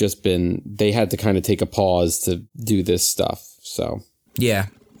just been they had to kind of take a pause to do this stuff. So yeah,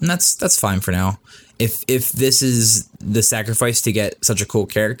 and that's fine for now. If this is the sacrifice to get such a cool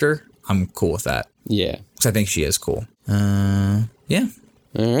character, I'm cool with that. Yeah, because I think she is cool. Yeah.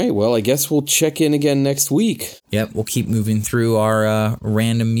 All right. Well, I guess we'll check in again next week. Yep. We'll keep moving through our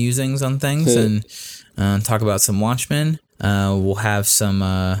random musings on things and talk about some Watchmen. We'll have some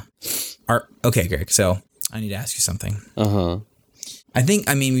art. Okay, Greg. So I need to ask you something. I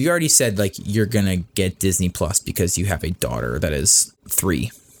mean, you already said, like, you're going to get Disney Plus because you have a daughter that is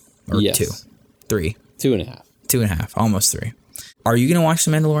 3 or 2. 3. 2.5. 2.5. Almost 3. Are you going to watch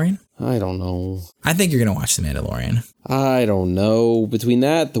The Mandalorian? I don't know. I think you're going to watch The Mandalorian. I don't know. Between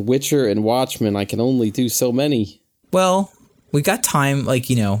that, The Witcher, and Watchmen, I can only do so many. Well, we got time. Like,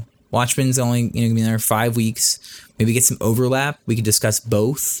 you know, Watchmen's only going to be there 5 weeks. Maybe get some overlap. We could discuss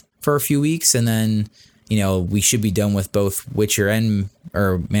both for a few weeks, and then, you know, we should be done with both Witcher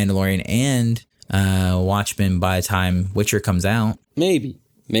or Mandalorian and Watchmen by the time Witcher comes out. Maybe.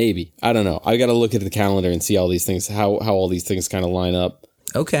 I don't know. I got to look at the calendar and see all these things, how all these things kind of line up.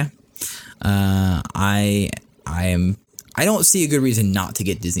 Okay. I don't see a good reason not to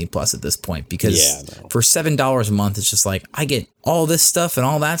get Disney Plus at this point, because for $7 a month, it's just like, I get all this stuff and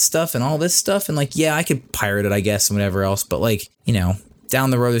all that stuff and all this stuff. And, like, yeah, I could pirate it, I guess, and whatever else. But, like, you know,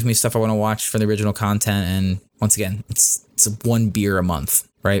 down the road, there's going to be stuff I want to watch for the original content. And once again, it's 1 beer a month,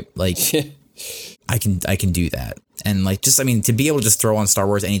 right? Like, I can do that. And, like, just, I mean, to be able to just throw on Star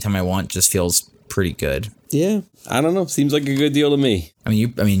Wars anytime I want just feels pretty good. Yeah. I don't know. Seems like a good deal to me. I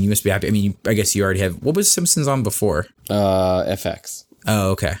mean, you must be happy. I mean, I guess you already have. What was Simpsons on before? FX.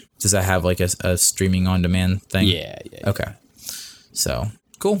 Oh, okay. Does that have, like, a streaming on demand thing? Yeah. Okay. So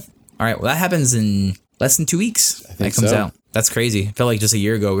cool. All right. Well, that happens in less than 2 weeks. I think that comes out. That's crazy. I felt like just a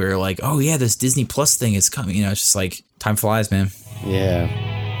year ago we were like, oh yeah, this Disney Plus thing is coming. You know, it's just like time flies, man.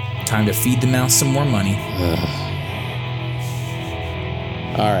 Yeah. Time to feed the mouse some more money.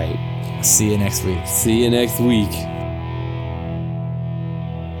 All right. See you next week.